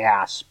fucking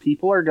gas.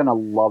 People are going to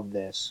love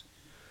this.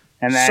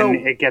 And then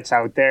it gets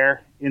out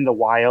there in the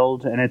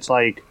wild, and it's,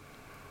 like,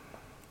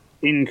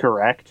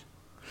 incorrect.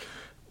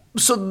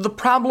 So the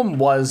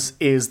problem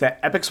is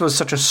that Epyx was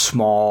such a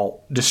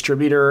small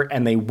distributor,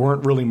 and they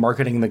weren't really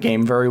marketing the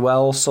game very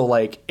well, so,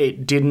 like,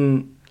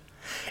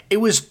 it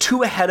was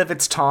too ahead of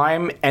its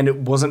time, and it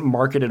wasn't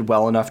marketed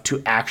well enough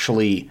to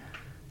actually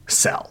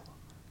sell.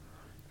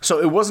 So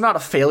it was not a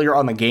failure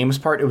on the game's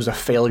part, it was a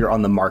failure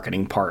on the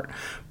marketing part.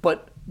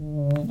 But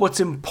what's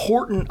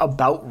important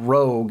about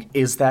Rogue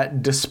is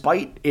that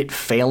despite it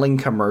failing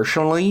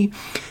commercially,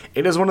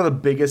 it is one of the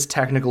biggest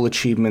technical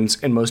achievements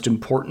and most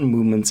important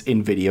movements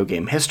in video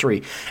game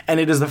history, and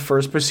it is the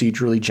first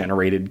procedurally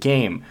generated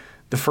game.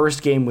 The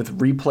first game with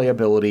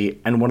replayability,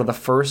 and one of the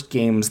first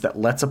games that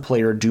lets a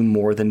player do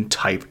more than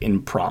type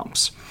in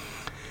prompts.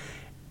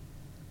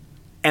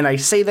 And I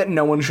say that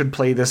no one should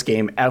play this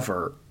game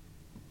ever,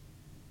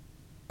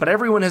 but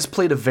everyone has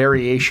played a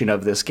variation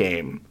of this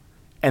game,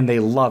 and they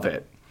love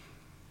it.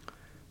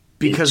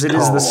 Because it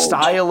is the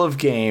style of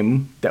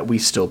game that we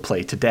still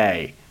play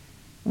today.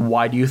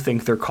 Why do you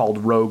think they're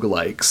called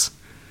roguelikes?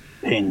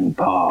 Ping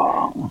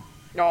pong.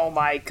 Oh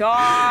my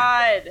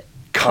god!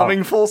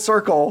 Coming full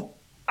circle.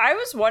 I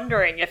was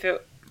wondering if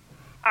it...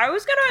 I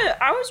was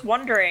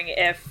wondering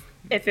if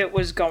it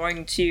was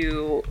going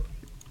to...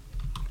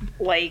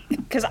 Like...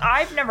 Because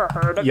I've never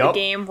heard of the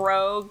game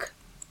Rogue.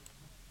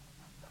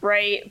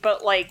 Right?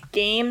 But, like,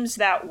 games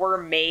that were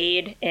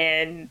made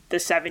in the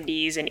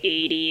 70s and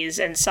 80s,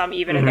 and some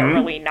even in the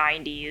early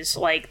 90s,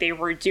 like, they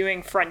were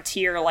doing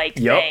frontier-like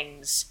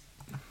things.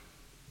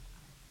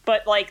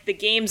 But, like, the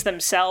games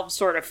themselves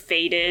sort of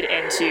faded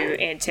into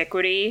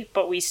antiquity,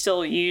 but we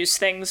still use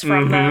things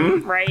from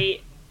them,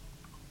 right?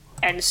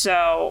 And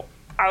so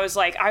I was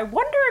like, I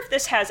wonder if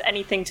this has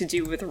anything to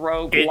do with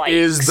roguelikes. It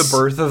is the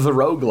birth of the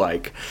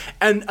roguelike.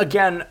 And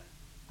again,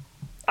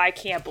 I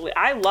can't believe...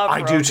 I love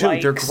roguelikes. I do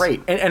too. They're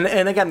great.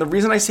 And again, the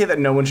reason I say that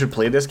no one should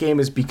play this game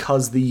is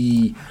because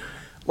the...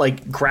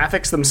 like,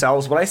 graphics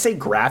themselves, when I say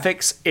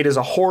graphics, it is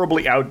a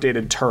horribly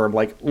outdated term.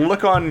 Like,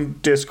 look on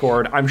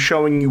Discord, I'm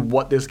showing you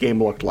what this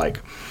game looked like.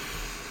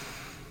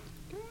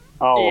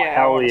 Oh, yeah,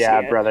 hell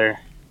yeah, brother.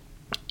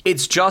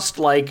 It's just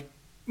like,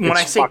 when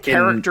I say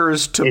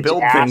characters to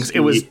build things,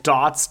 it was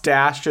dots,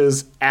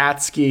 dashes,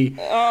 ASCII.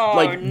 Oh,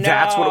 like, no.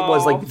 That's what it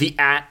was. Like, the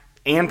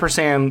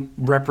ampersand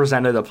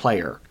represented a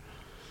player.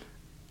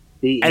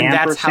 And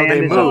that's how they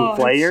move.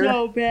 Player?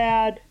 So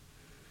bad.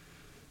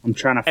 I'm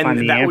trying to find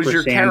the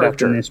ampersand up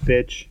in this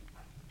bitch.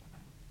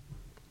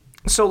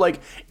 So, like,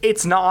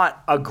 it's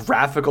not a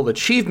graphical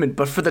achievement,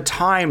 but for the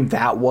time,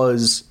 that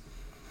was...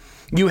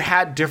 You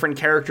had different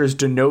characters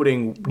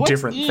denoting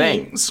different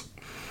things.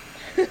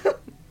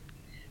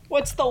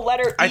 What's the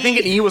letter E? I think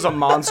an E was a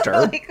monster.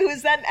 Like,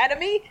 who's that, an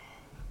enemy?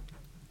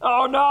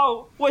 Oh,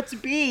 no. What's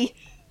B?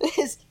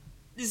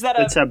 Is that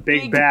it's a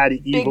big bad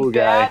evil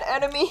guy. Big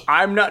bad enemy?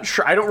 I'm not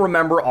sure. I don't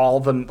remember all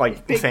the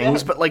like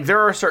things, but like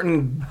there are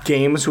certain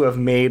games who have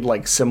made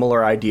like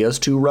similar ideas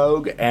to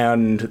Rogue,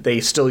 and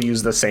they still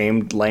use the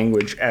same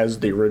language as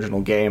the original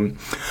game.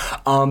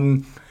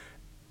 God,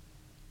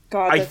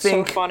 that's I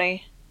think, so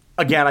funny.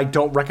 Again, I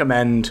don't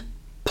recommend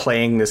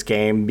playing this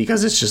game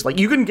because it's just like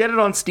you can get it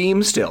on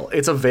Steam still.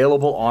 It's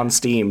available on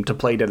Steam to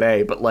play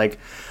today, but like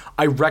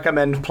I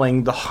recommend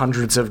playing the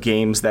hundreds of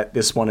games that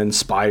this one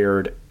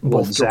inspired,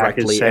 both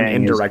directly and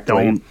indirectly.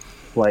 Don't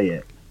play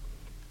it.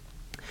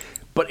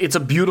 But it's a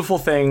beautiful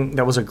thing.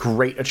 That was a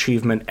great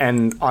achievement.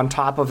 And on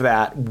top of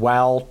that,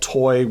 while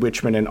Toy,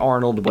 Witchman, and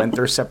Arnold went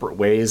their separate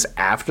ways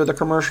after the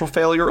commercial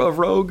failure of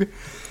Rogue,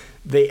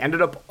 they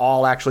ended up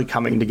all actually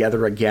coming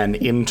together again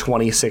in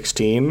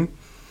 2016.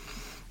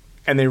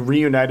 And they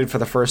reunited for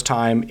the first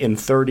time in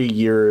 30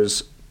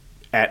 years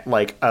at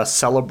like a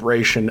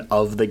celebration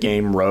of the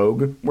game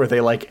Rogue, where they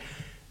like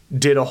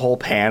did a whole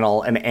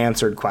panel and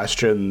answered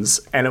questions,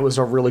 and it was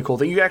a really cool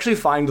thing. You can actually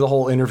find the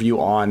whole interview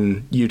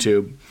on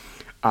YouTube.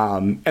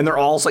 And they're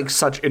all like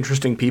such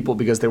interesting people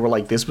because they were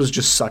like, this was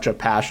just such a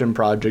passion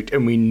project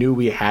and we knew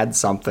we had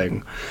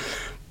something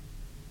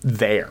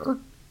there.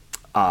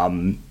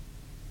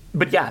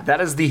 But yeah,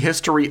 that is the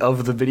history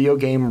of the video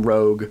game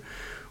Rogue,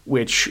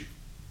 which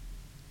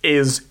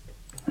is,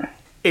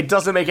 it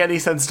doesn't make any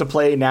sense to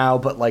play now,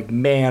 but like,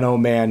 man, oh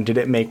man, did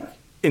it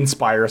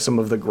inspire some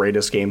of the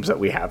greatest games that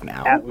we have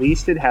now. At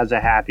least it has a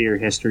happier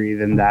history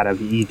than that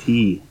of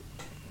E.T.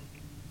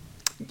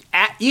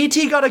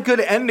 E.T. got a good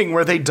ending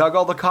where they dug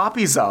all the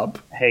copies up.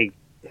 Hey,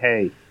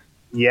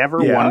 you ever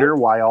wonder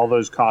why all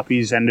those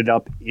copies ended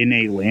up in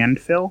a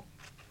landfill?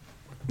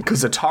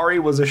 Because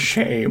Atari was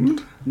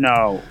ashamed.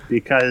 No,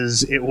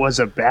 because it was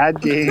a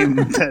bad game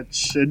that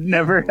should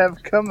never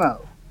have come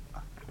out.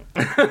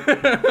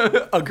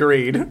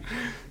 Agreed.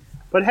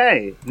 But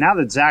hey, now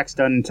that Zach's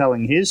done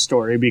telling his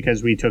story,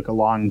 because we took a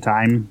long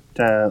time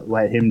to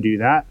let him do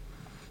that.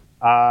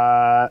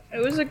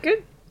 It was a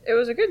good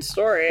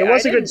story. It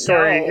was a good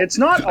story. Know It's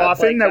not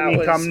often that we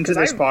was, come to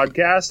this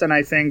podcast, and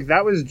I think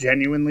that was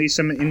genuinely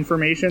some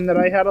information that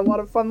I had a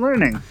lot of fun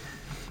learning.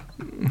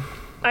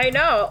 I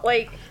know,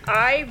 like,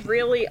 I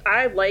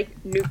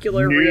like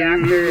nuclear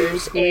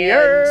reactors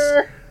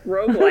and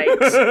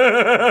roguelikes.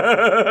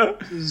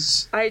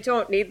 I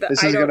don't need that.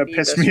 This is going to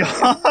piss me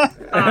off.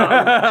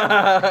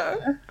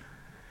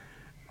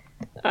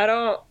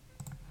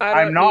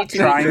 I'm not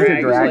trying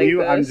to drag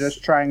you. I'm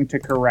just trying to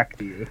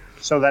correct you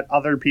so that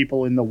other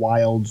people in the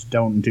wilds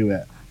don't do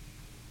it.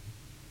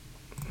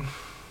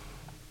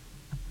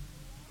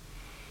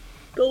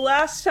 The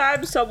last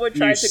time someone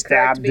tried to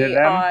correct me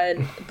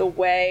on the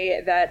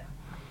way that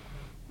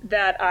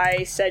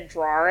I said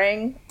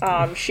drawing,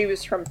 she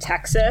was from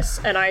Texas,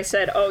 and I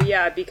said, "Oh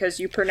yeah, because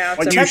you pronounce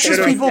it."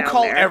 Texas people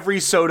call every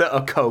soda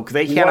a Coke.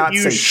 They cannot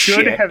say shit.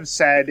 What you should have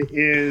said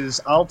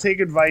is, "I'll take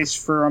advice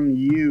from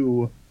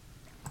you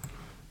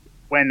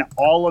when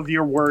all of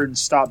your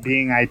words stop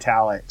being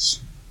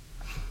italics."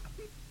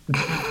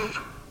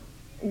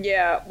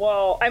 Yeah,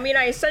 well, I mean,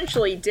 I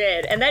essentially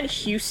did. And then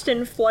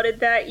Houston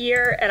flooded that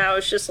year, and I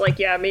was just like,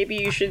 yeah, maybe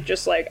you should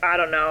just, like, I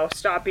don't know,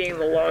 stop being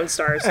the Lone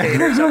Star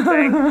State or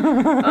something.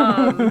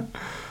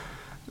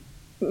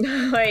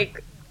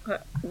 Like,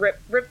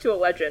 rip to a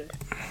legend.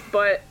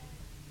 But,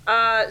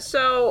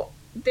 so,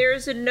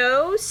 there's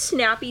no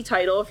snappy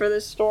title for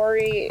this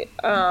story,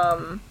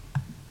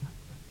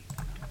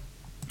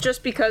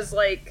 just because,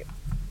 like,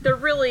 they're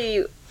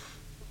really...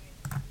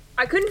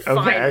 I couldn't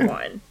find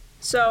one.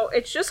 So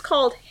it's just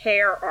called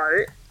Hair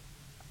Art.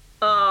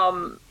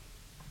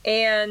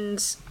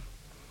 And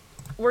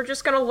we're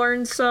just going to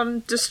learn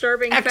some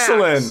disturbing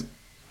facts.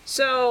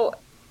 So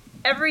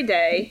every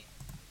day,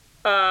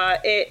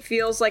 it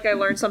feels like I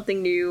learned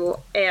something new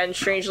and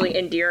strangely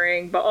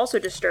endearing, but also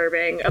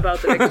disturbing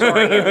about the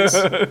Victorians.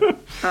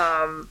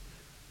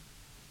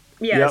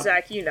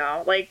 Zach, you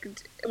know. Like,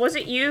 was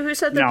it you who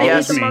said that they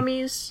ate the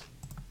mummies?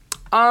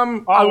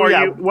 You?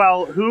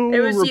 Well, who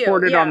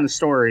reported on the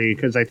story?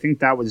 Because I think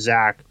that was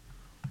Zach.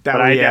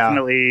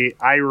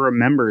 I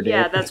remembered it.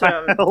 Yeah, that's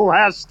what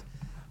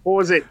what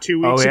was it,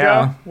 2 weeks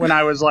ago? When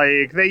I was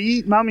like, they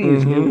eat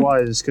mummies. Mm-hmm. It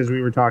was, because we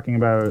were talking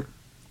about...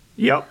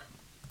 Yep.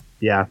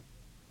 Yeah.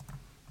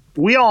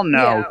 We all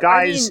know.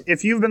 Guys,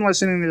 if you've been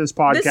listening to this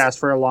podcast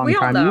for a long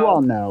time, you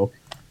all know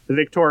the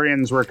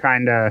Victorians were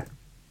kind of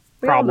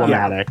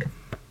problematic.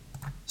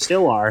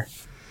 Still are.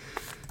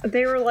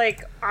 They were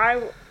like,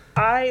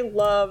 I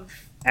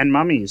love... And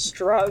mummies.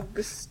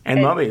 Drugs.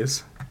 And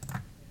mummies.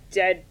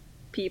 Dead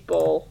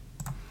people.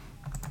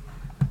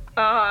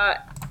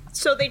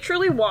 So they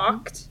truly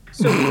walked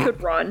so we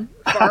could run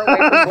far away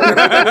from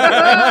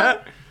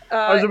border.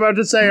 I was about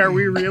to say, are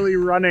we really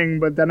running?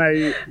 But then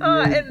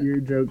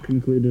your joke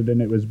concluded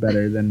and it was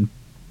better than...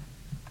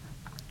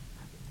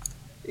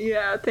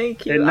 Yeah,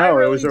 thank you. No, I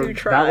really do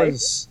try. That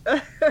was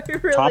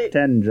top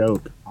 10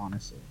 joke,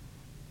 honestly.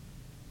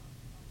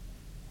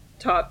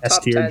 Top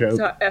S-tier 10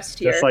 joke.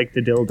 S-tier. Just like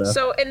the dildo.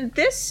 So in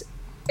this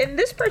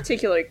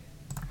particular...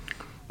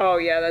 Oh,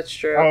 yeah, that's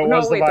true. Oh, no,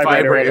 wait, the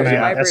vibrator's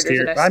an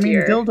S-tier. I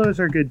mean, dildos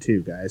are good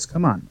too, guys.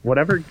 Come on.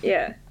 Whatever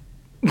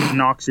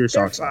knocks your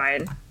socks off.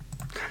 Fine.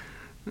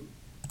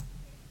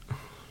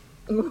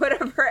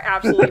 Whatever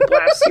absolutely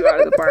blasts you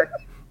out of the park.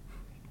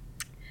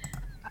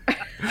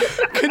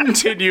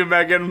 Continue,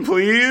 Megan,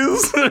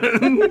 please.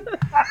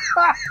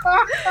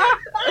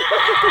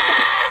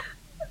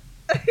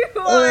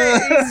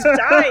 He's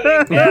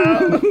dying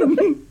now.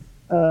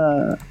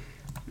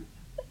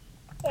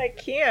 I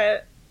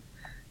can't.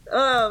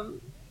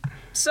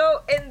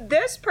 So in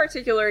this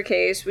particular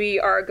case, we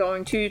are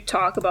going to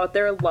talk about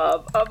their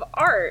love of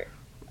art,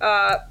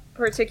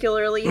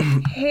 particularly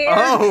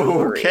hair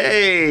jewelry.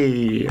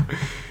 Okay.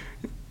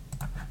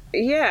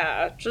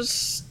 Yeah,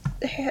 just,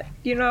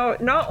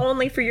 not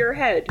only for your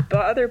head,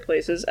 but other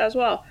places as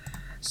well.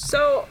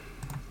 So,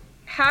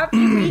 have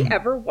you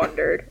ever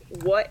wondered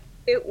what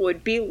it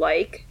would be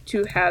like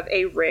to have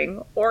a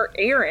ring or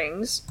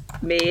earrings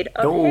made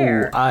of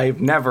hair?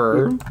 I've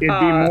never. It'd be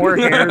more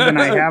hair than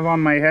I have on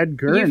my head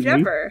currently. You've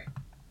never?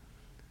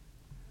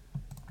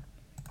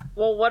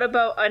 Well, what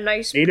about a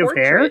nice Made of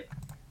portrait hair?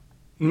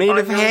 Made on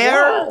of your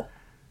hair? wall?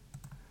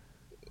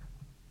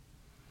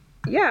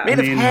 Yeah. Made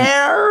of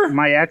hair?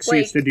 My ex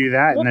used to do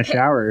that in the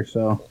shower,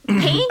 so...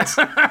 Paint?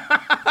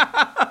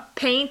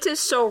 Paint is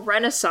so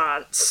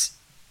Renaissance.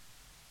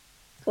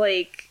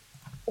 Like,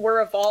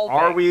 we're evolving.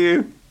 Are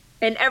we?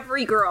 And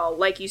every girl,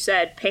 like you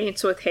said,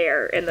 paints with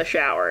hair in the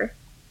shower.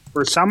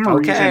 For some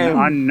reason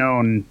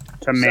unknown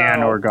to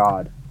man or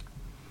God.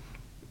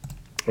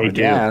 They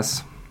do.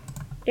 Yes.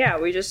 Yeah,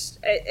 we just...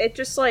 It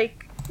just,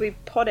 like, we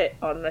put it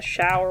on the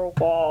shower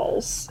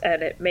walls,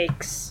 and it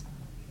makes...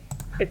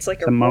 It's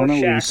like a Mona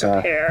Rorschach Lisa.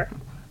 of hair.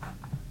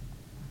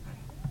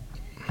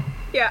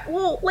 Yeah,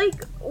 well,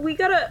 like, we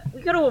gotta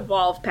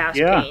evolve past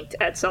paint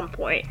at some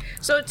point.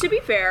 So, to be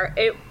fair,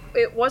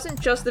 it wasn't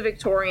just the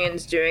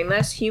Victorians doing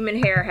this.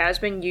 Human hair has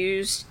been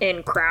used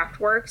in craft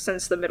work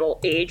since the Middle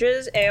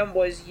Ages and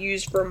was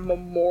used for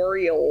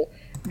memorial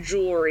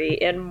jewelry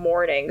in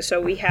mourning. So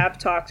we have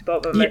talked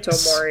about memento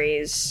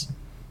moris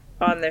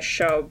on this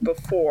show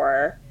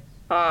before,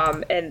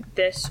 and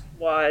this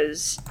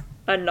was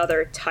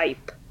another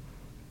type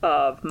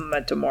of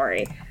memento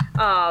mori.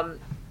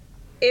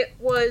 It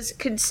was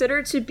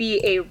considered to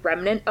be a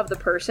remnant of the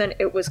person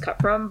it was cut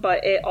from,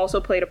 but it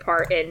also played a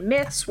part in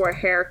myths where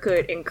hair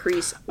could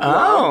increase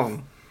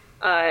wealth.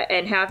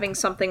 And having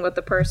something with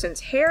the person's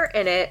hair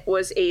in it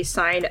was a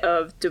sign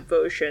of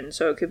devotion,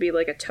 so it could be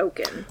like a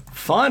token.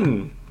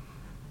 Fun.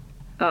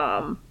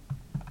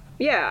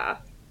 Yeah.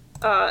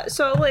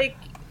 So, like,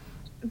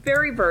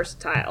 very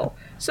versatile.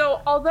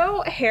 So,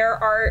 although hair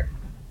art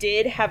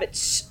did have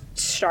its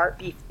start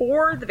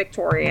before the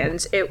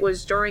Victorians, it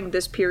was during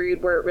this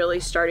period where it really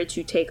started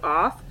to take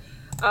off.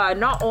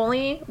 Not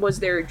only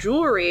was there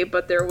jewelry,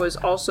 but there was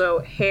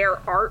also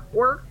hair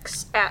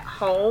artworks at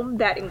home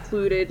that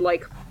included,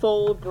 like,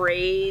 full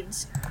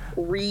braids,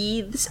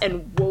 wreaths,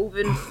 and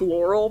woven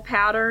floral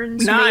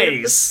patterns made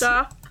of the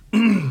stuff.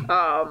 Yeah,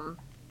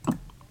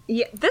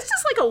 this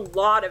is, like, a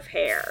lot of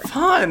hair.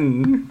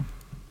 Fun.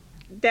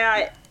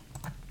 That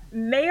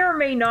may or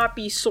may not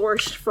be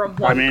sourced from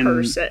one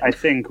person. I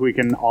think we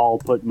can all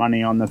put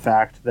money on the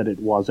fact that it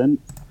wasn't.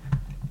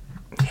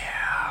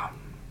 Yeah.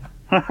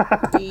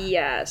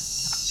 Yes.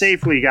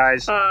 Safely,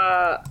 guys.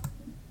 Or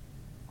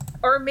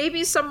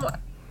maybe someone...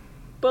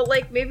 But,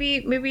 like,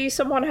 maybe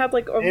someone had,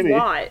 like, a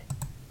lot.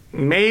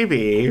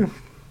 Maybe.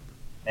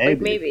 Like,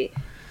 maybe.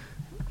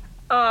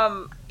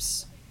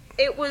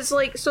 It was,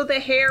 like... So the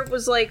hair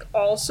was, like,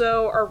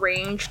 also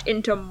arranged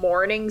into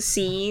mourning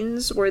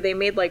scenes where they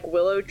made, like,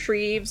 willow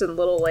trees and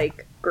little,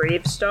 like,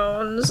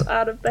 gravestones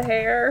out of the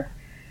hair.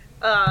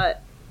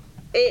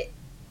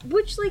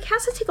 Which, like,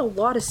 has to take a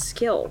lot of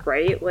skill,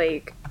 right?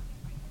 Like,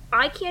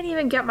 I can't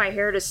even get my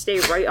hair to stay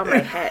right on my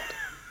head.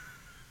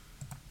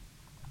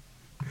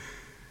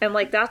 And,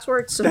 like, that's where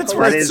it's supposed to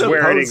be. That is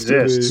where it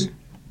exists.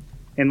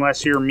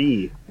 Unless you're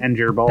me and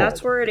you're bald.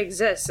 That's where it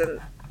exists.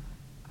 And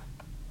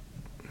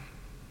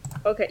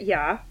okay,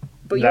 yeah.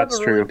 But you have a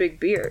really big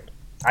beard.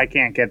 I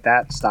can't get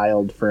that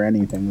styled for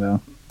anything,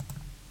 though.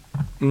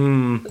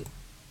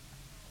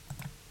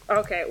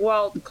 Okay,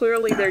 well,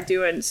 clearly they're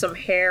doing some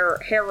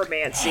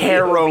hairomancy.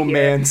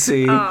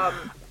 Hairomancy.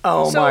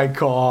 Oh my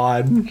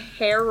god.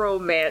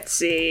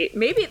 Hairomancy.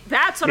 Maybe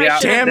that's what I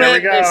should have named there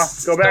we go.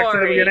 this Go back to the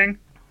story. beginning.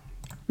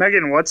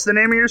 Megan, what's the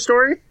name of your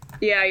story?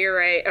 Yeah, you're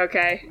right.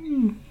 Okay.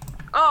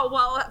 Oh,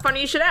 well,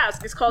 funny you should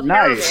ask. It's called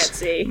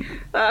Nice. Hairomancy.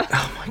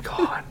 Oh my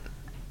god.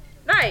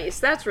 Nice.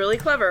 That's really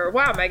clever.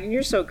 Wow, Megan,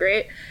 you're so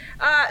great.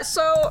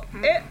 So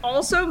it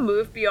also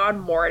moved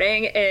beyond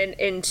mourning and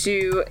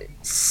into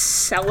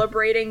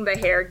celebrating the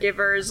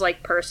caregiver's,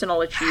 like,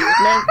 personal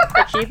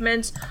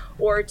achievements,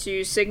 or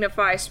to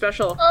signify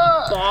special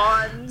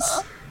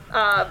bonds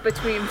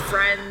between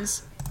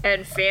friends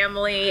and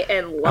family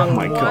and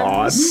loved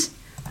ones.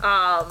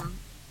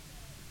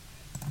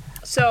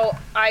 So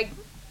I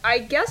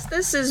guess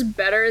this is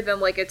better than,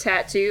 like, a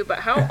tattoo, but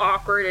how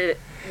awkward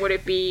would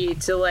it be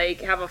to,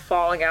 like, have a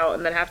falling out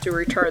and then have to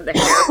return the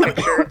hair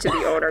picture to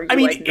the owner? I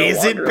mean,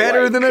 is it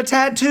better than a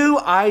tattoo?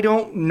 I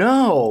don't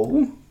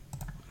know.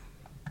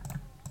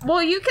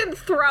 Well, you can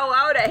throw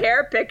out a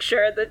hair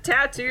picture. The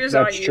tattoo's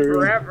on you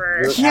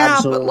forever. You're Yeah,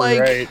 absolutely but, like,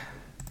 right.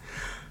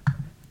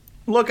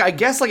 Look, I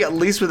guess, like, at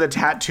least with a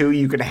tattoo,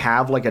 you can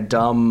have, like, a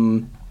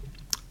dumb...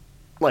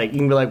 Like, you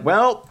can be like,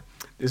 well,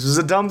 this was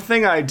a dumb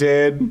thing I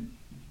did.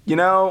 You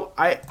know,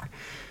 I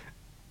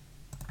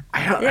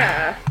don't...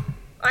 Yeah.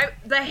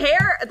 The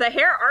hair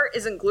art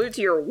isn't glued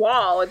to your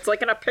wall. It's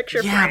like in a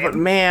picture frame. Yeah, but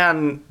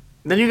man,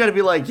 then you gotta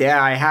be like,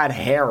 yeah, I had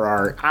hair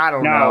art. I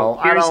don't know.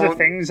 Here's the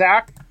thing,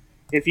 Zach.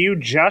 If you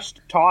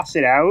just toss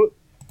it out,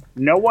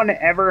 no one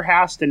ever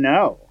has to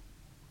know.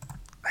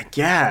 I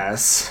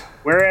guess.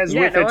 Whereas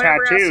with no a one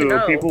ever has to tattoo,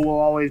 know. people will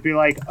always be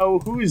like, oh,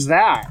 who's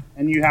that?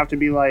 And you have to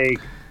be like,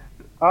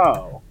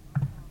 oh.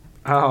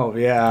 Oh,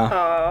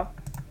 yeah.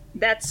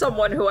 That's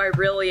someone who I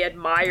really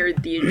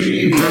admired the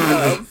achievement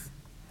of.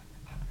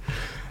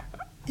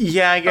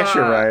 Yeah, I guess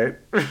you're right.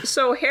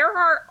 So hair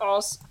art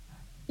also...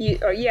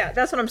 Yeah,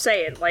 that's what I'm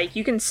saying. Like,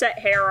 you can set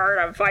hair art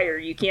on fire.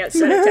 You can't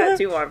set a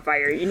tattoo on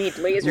fire. You need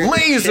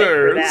lasers.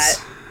 For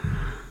that.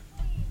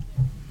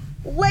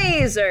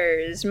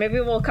 Lasers! Maybe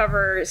we'll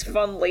cover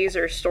fun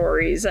laser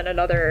stories in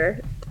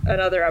another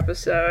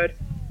episode.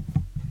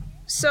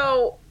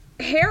 So,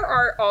 hair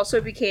art also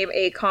became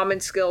a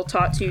common skill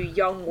taught to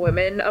young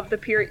women of the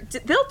period.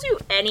 They'll do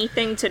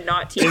anything to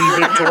not teach you.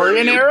 In the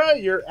Victorian era?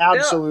 You're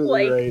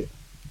absolutely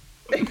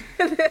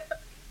right.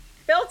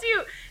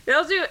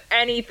 They'll do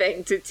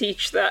anything to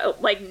teach them,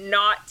 like,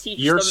 not teach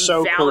You're them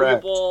so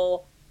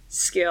valuable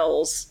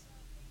skills.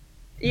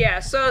 Yeah,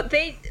 so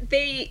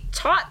they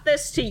taught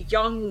this to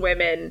young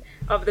women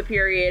of the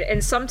period,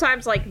 and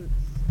sometimes, like,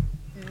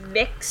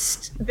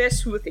 mixed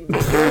this with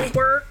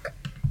needlework,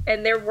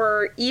 and there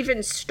were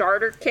even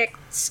starter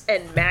kits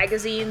and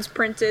magazines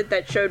printed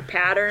that showed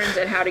patterns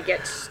and how to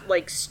get,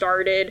 like,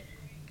 started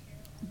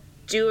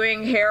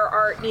doing hair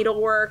art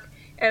needlework.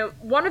 And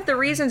one of the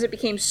reasons it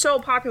became so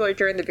popular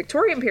during the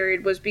Victorian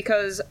period was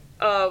because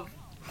of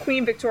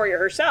Queen Victoria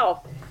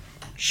herself.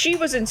 She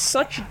was in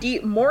such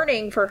deep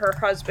mourning for her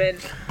husband,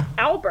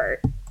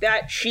 Albert,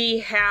 that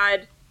she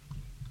had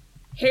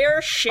hair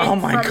shit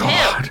from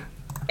him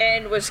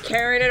and was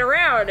carrying it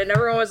around. And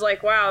everyone was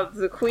like, wow,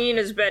 the Queen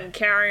has been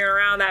carrying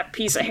around that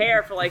piece of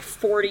hair for like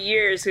 40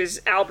 years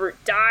because Albert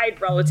died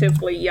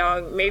relatively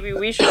young. Maybe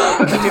we should all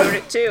be doing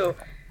it too.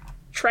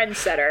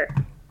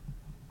 Trendsetter.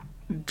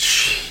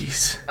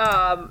 Jeez.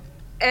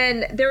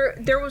 And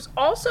there was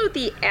also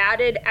the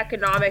added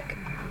economic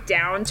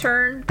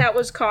downturn that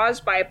was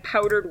caused by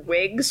powdered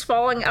wigs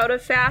falling out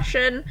of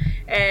fashion,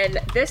 and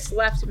this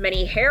left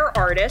many hair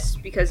artists,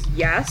 because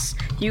yes,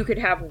 you could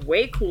have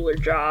way cooler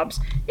jobs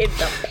in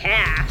the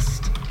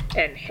past,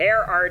 and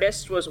hair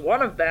artist was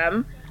one of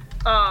them.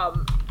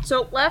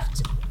 So it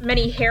left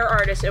many hair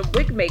artists and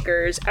wig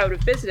makers out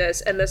of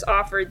business, and this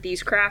offered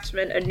these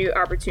craftsmen a new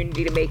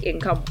opportunity to make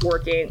income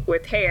working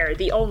with hair,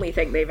 the only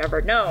thing they've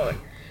ever known.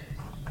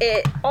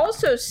 It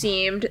also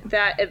seemed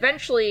that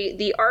eventually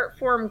the art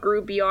form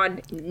grew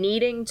beyond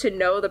needing to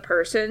know the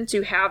person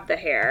to have the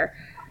hair.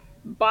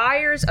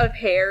 Buyers of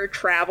hair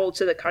traveled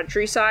to the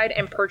countryside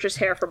and purchased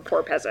hair from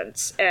poor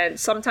peasants, and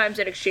sometimes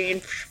in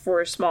exchange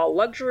for small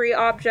luxury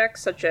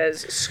objects such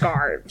as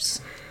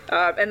scarves.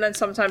 And then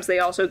sometimes they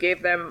also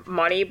gave them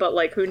money, but,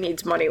 like, who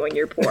needs money when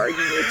you're poor?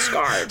 You need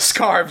scarves.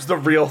 Scarves, the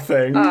real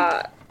thing.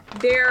 The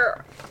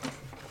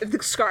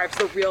scarves,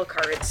 the real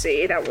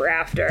currency that we're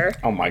after.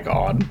 Oh my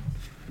god.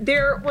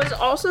 There was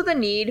also the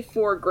need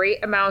for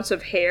great amounts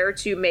of hair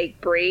to make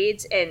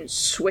braids and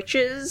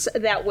switches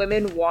that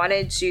women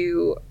wanted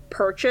to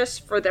purchase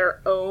for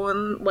their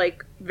own,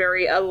 like,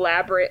 very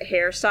elaborate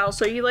hairstyle.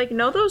 So you, like,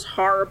 know those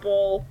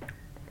horrible,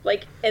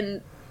 like,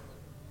 in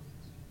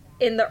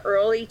the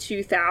early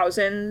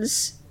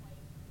 2000s,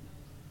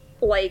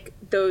 like,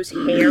 those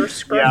hair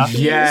scrunchies?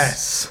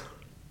 Yes.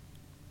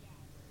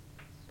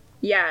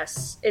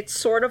 Yes, it's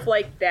sort of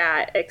like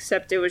that,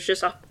 except it was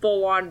just a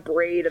full-on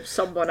braid of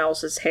someone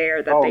else's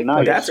hair that they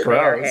put into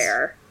their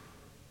hair.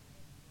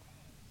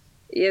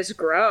 It's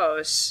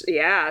gross.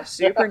 Yeah,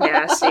 super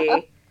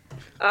nasty.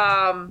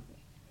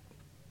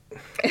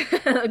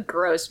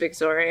 Gross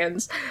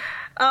Victorians.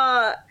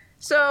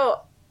 So,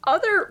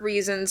 other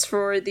reasons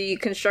for the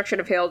construction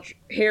of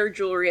hair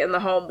jewelry in the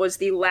home was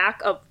the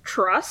lack of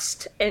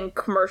trust in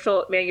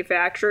commercial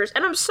manufacturers,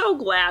 and I'm so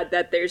glad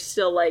that there's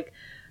still, like,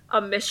 a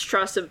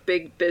mistrust of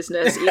big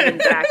business even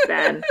back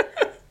then.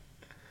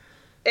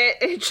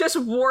 It just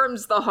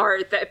warms the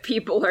heart that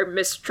people are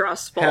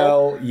mistrustful.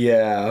 Hell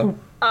yeah.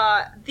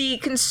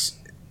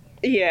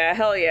 Yeah,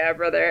 hell yeah,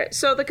 brother.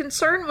 So the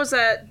concern was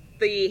that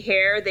the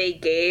hair they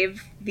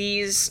gave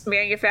these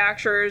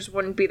manufacturers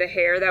wouldn't be the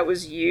hair that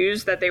was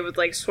used, that they would,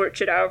 like,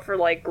 switch it out for,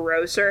 like,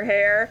 grosser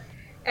hair.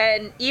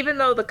 And even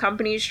though the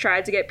companies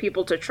tried to get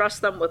people to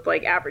trust them with,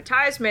 like,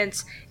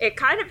 advertisements, it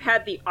kind of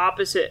had the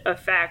opposite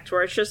effect,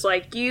 where it's just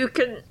like, you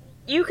can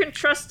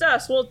trust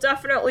us, we'll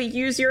definitely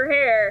use your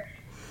hair.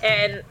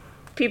 And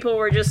people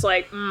were just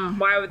like,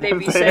 why would they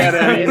be saying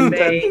that if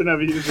they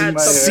had something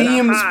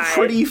Seems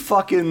pretty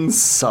fucking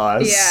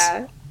sus.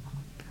 Yeah.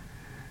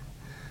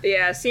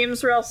 Yeah,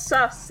 seems real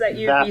sus that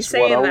you'd be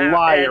saying that. That's what a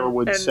liar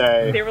would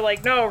say. They were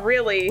like, no,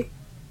 really.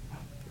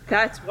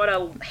 That's what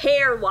a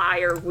hair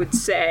liar would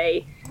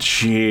say.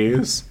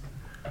 Jeez.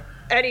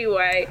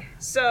 Anyway,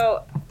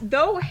 so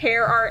though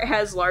hair art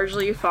has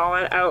largely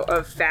fallen out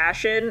of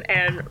fashion,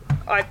 and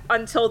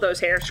until those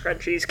hair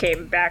scrunchies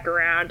came back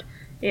around,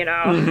 you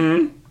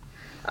know,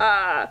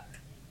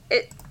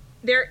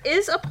 there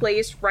is a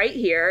place right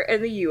here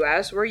in the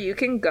U.S. where you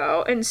can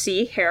go and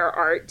see hair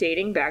art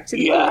dating back to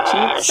the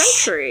 18th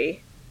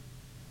century.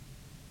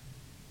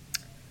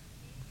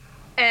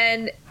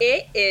 And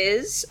it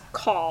is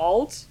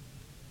called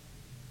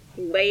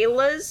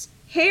Layla's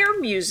Hair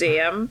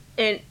Museum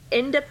in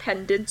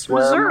Independence,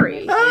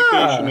 Missouri.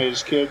 Vacation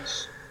is,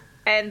 kids.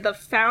 And the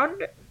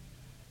founder...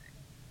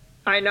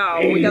 I know,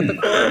 we got the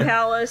Corn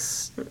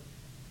Palace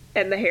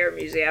and the Hair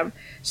Museum.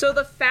 So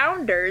the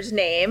founder's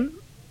name,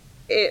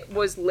 it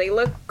was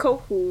Layla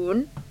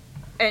Cohoon,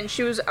 and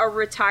she was a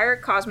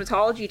retired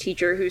cosmetology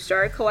teacher who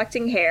started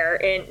collecting hair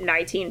in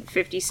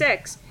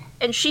 1956,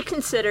 and she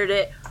considered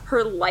it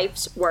her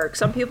life's work.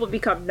 Some people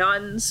become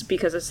nuns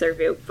because it's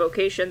their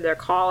vocation, their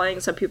calling.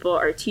 Some people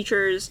are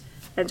teachers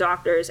and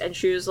doctors, and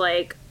she was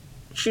like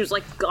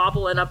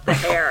gobbling up the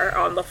hair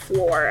on the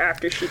floor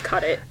after she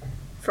cut it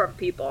from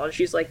people, and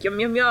she's like, yum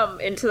yum yum,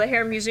 into the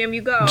hair museum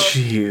you go.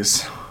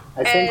 Jeez.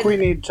 I think we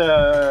need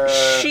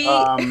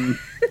to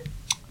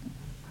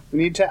we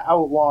need to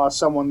outlaw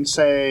someone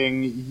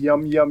saying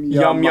yum yum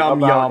yum,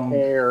 yum about yum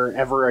hair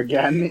ever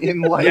again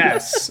in life.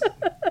 Yes,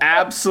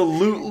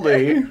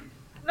 absolutely.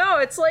 No,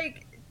 it's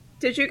like,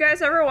 did you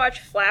guys ever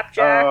watch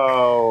Flapjack?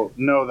 Oh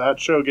no,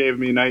 that show gave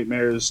me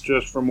nightmares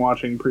just from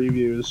watching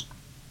previews.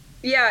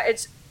 Yeah,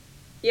 it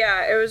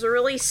was a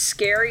really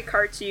scary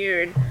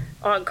cartoon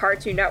on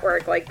Cartoon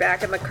Network, like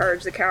back in the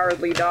Courage the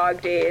Cowardly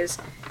Dog days,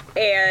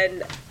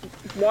 and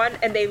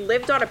they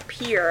lived on a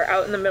pier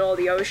out in the middle of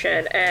the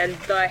ocean, and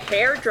the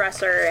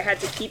hairdresser had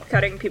to keep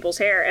cutting people's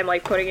hair and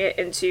like putting it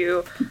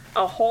into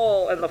a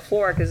hole in the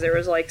floor because there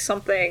was like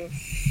something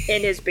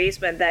in his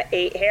basement that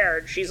ate hair.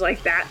 And she's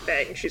like, that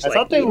thing. She's like, I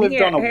thought they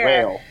lived on a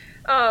hair. whale.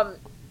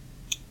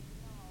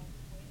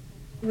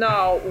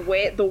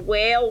 The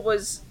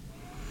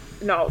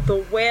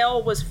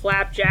whale was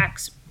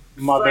Flapjack's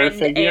Mother friend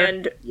figure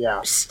and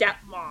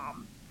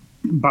stepmom.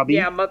 Bubby.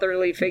 Yeah,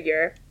 motherly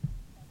figure.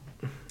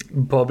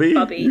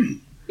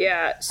 Bubby.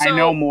 Yeah. So, I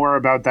know more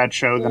about that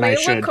show than I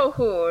should. Layla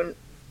Cohoon.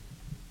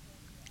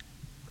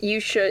 You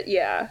should.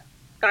 Yeah.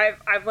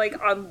 I've like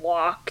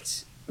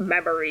unlocked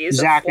memories.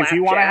 Zach, of if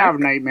you want to Flapjack. have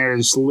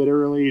nightmares,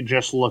 literally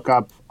just look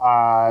up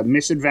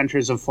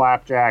Misadventures of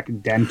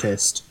Flapjack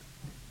Dentist.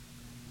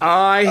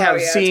 I have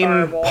seen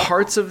horrible.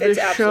 parts of this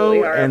It's show, absolutely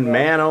and horrible.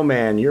 man, oh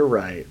man, you're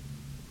right.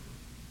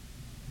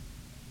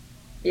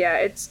 Yeah,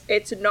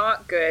 it's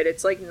not good.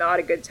 It's like not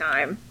a good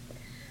time.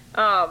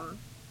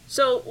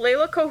 So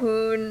Layla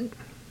Cohoon,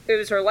 it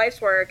was her life's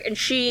work, and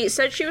she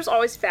said she was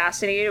always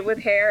fascinated with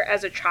hair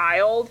as a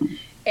child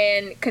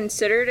and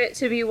considered it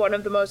to be one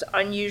of the most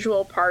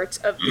unusual parts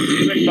of the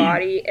human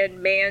body.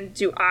 And man,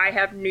 do I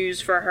have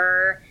news for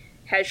her.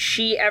 Has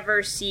she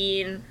ever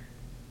seen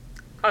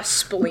a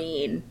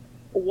spleen?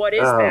 What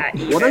is that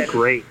even? What a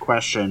great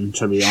question,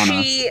 to be honest.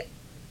 She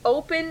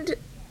opened...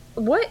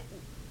 What?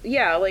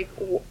 Yeah, like...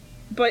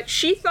 But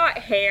she thought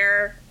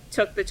hair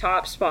took the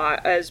top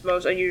spot as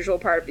most unusual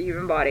part of the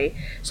human body.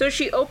 So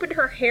she opened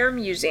her hair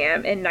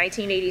museum in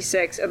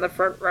 1986 in the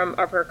front room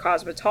of her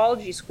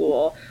cosmetology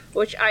school,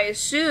 which I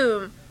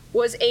assume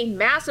was a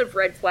massive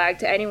red flag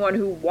to anyone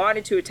who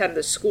wanted to attend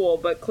the school,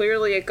 but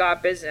clearly it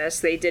got business.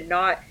 They did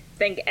not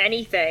think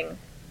anything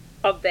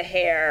of the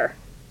hair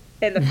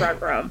in the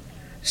front room.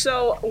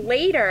 So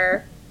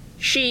later,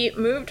 she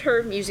moved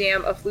her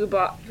museum a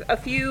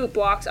few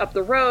blocks up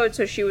the road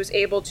so she was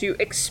able to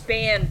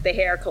expand the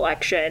hair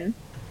collection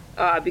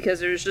because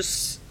there's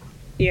just,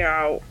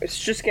 it's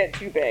just getting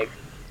too big.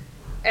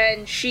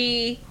 And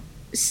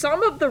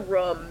some of the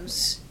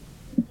rooms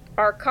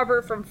are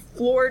covered from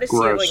floor to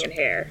ceiling in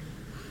hair.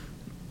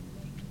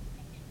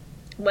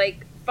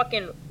 Like,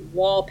 fucking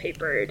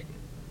wallpapered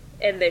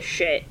in this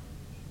shit.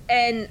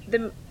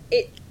 And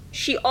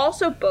she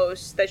also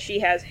boasts that she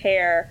has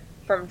hair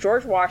from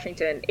George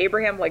Washington,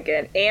 Abraham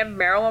Lincoln, and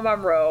Marilyn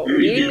Monroe,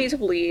 leading me to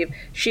believe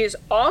she is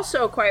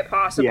also quite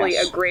possibly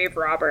a grave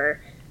robber,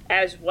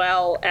 as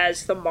well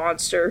as the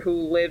monster who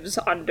lives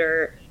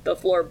under the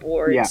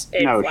floorboards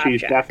in Flapjack. She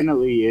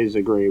definitely is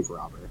a grave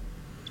robber.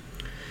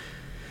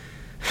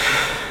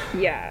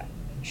 Yeah,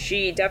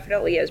 she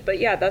definitely is. But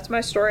yeah, that's my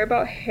story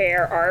about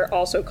hair art,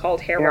 also called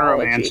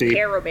hairology.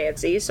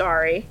 Hairomancy,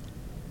 sorry.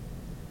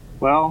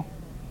 Well,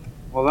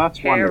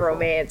 that's wonderful.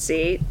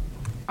 Hairomancy.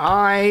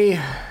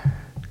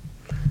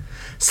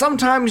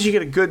 Sometimes you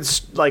get a good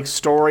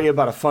story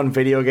about a fun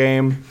video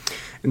game,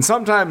 and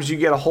sometimes you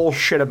get a whole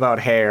shit about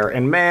hair,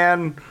 and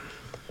other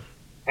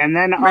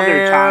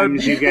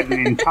times you get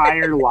an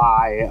entire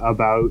lie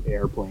about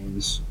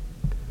airplanes.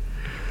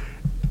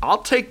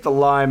 I'll take the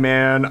lie,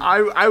 man.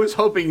 I was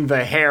hoping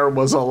the hair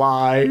was a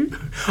lie.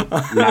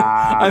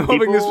 Nah, I'm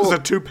hoping this was a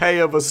toupee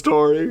of a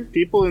story.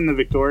 People in the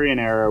Victorian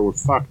era were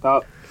fucked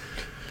up.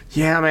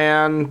 Yeah,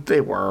 man,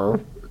 they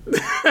were.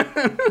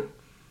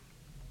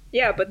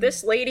 Yeah, but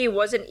this lady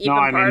wasn't even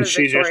part of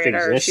the Victorian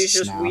era. She's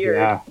just now. weird.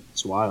 Yeah,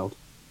 it's wild.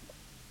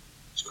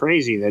 It's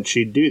crazy that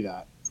she'd do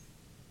that.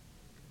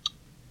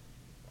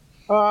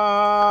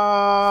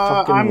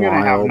 I'm going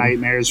to have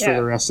nightmares for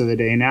the rest of the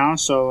day now,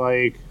 so,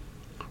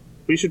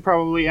 we should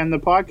probably end the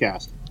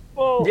podcast.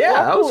 Well,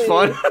 yeah, that was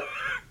fun.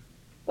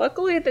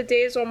 Luckily, the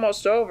day's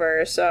almost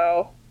over,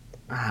 so...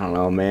 I don't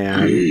know,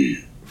 man.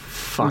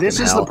 This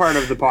is the part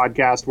of the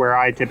podcast where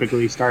I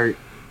typically start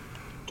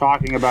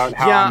talking about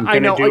how I'm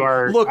going to do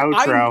our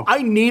outro.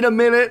 I need a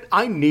minute.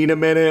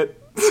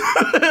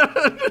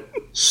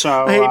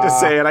 So I hate to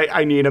say it.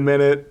 I need a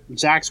minute.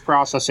 Zach's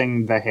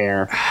processing the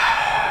hair.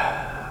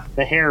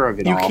 The hair of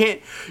it all.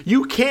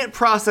 You can't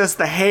process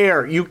the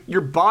hair.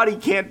 Your body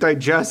can't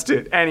digest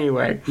it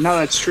anyway. No,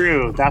 that's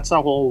true. That's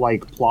the whole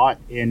plot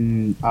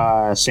in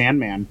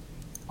Sandman.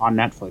 on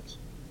Netflix.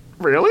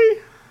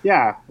 Really?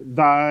 Yeah.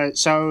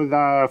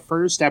 The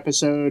first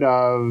episode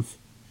of...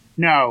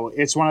 No,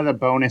 it's one of the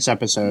bonus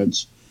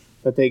episodes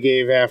that they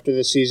gave after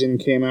the season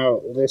came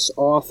out. This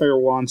author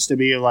wants to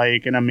be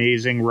like an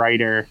amazing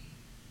writer,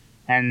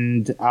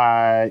 and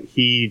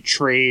he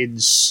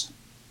trades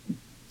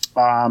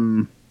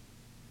a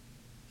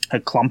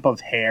clump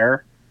of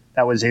hair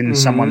that was in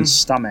someone's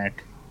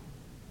stomach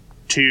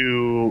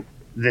to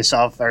this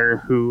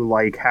author who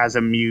like has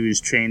a muse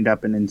chained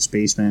up in his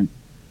basement.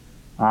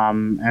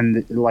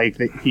 And like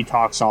he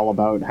talks all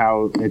about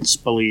how it's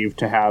believed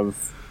to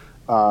have,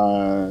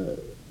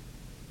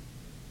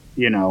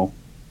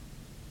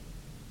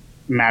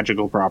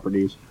 magical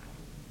properties.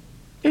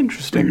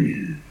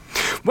 Interesting.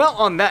 Well,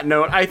 on that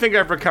note, I think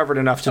I've recovered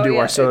enough to do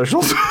our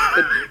socials.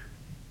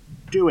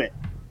 Do it.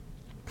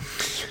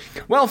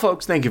 Well,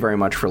 folks, thank you very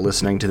much for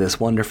listening to this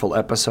wonderful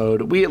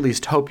episode. We at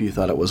least hope you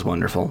thought it was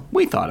wonderful.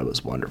 We thought it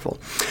was wonderful.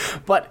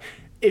 But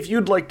if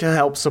you'd like to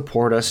help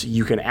support us,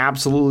 you can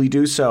absolutely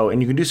do so,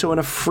 and you can do so in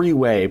a free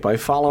way by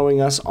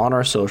following us on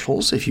our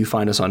socials. If you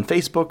find us on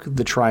Facebook,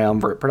 The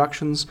Triumvirate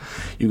Productions,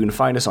 you can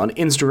find us on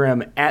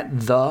Instagram at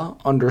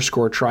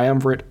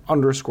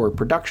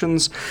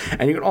 _Triumvirate_Productions,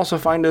 and you can also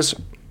find us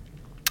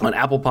on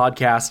Apple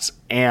Podcasts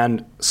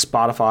and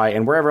Spotify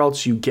and wherever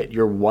else you get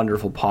your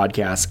wonderful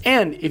podcasts.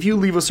 And if you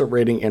leave us a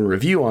rating and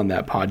review on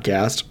that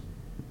podcast,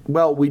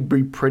 well, we'd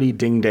be pretty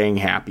ding-dang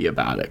happy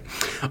about it.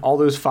 All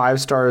those 5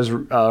 stars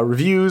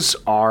reviews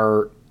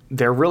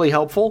they're really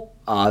helpful.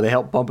 They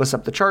help bump us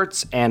up the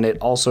charts, and it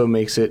also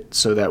makes it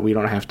so that we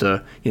don't have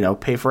to,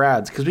 pay for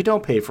ads, because we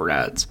don't pay for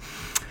ads.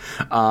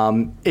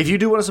 If you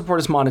do want to support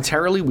us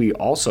monetarily, we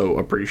also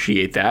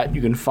appreciate that.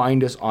 You can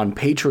find us on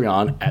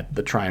Patreon at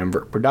The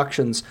Triumvirate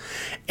Productions,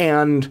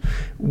 and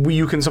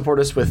you can support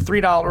us with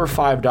 $3,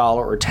 $5,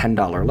 or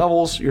 $10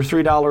 levels. Your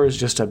 $3 is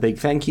just a big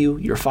thank you.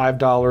 Your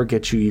 $5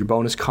 gets you your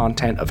bonus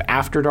content of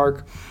After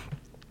Dark,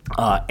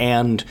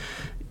 and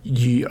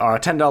our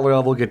 $10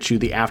 level gets you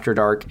the After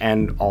Dark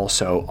and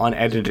also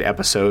unedited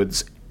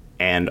episodes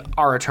and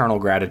our eternal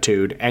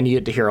gratitude, and you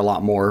get to hear a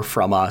lot more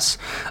from us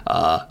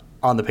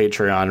on the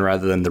Patreon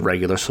rather than the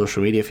regular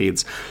social media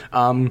feeds.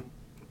 But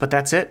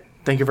that's it.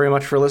 Thank you very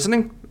much for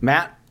listening.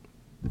 Matt,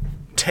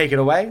 take it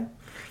away.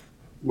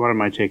 What am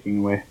I taking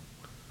away?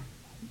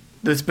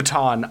 This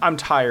baton. I'm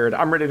tired.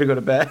 I'm ready to go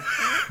to bed.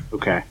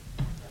 Okay.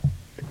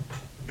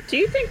 Do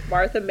you think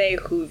Martha May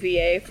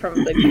Whovier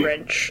from The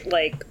Grinch,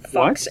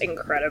 fucks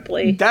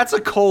incredibly? That's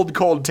a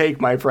cold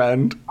take, my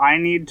friend. I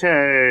need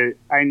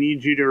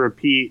you to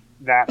repeat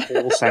that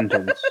whole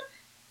sentence.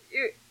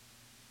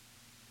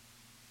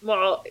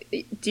 Well,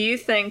 do you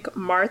think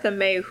Martha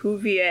May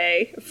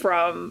Whovier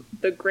from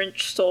The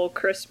Grinch Stole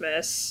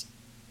Christmas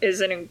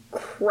is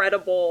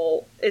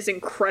incredible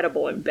in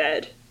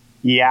bed?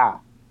 Yeah.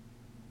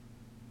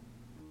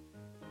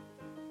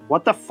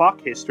 What the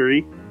fuck,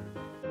 history?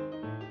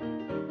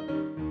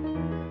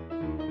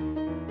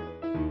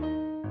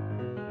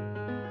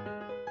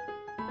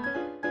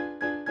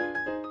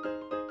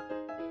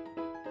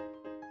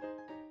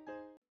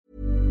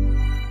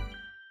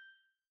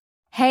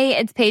 Hey,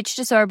 it's Paige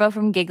DeSorbo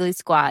from Giggly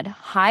Squad.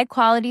 High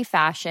quality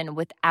fashion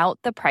without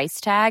the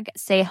price tag.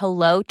 Say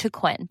hello to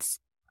Quince.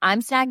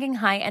 I'm snagging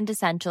high-end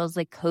essentials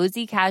like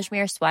cozy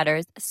cashmere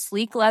sweaters,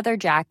 sleek leather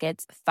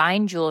jackets,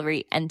 fine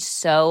jewelry, and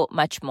so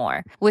much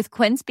more. With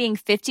Quince being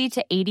 50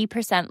 to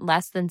 80%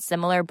 less than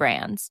similar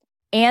brands.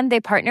 And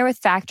they partner with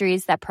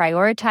factories that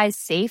prioritize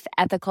safe,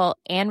 ethical,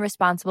 and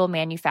responsible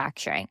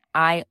manufacturing.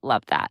 I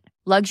love that.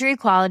 Luxury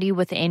quality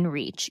within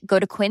reach. Go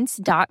to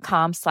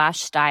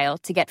quince.com/style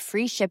to get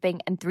free shipping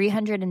and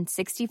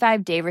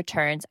 365-day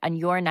returns on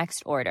your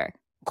next order.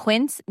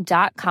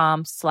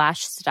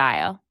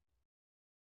 Quince.com/style.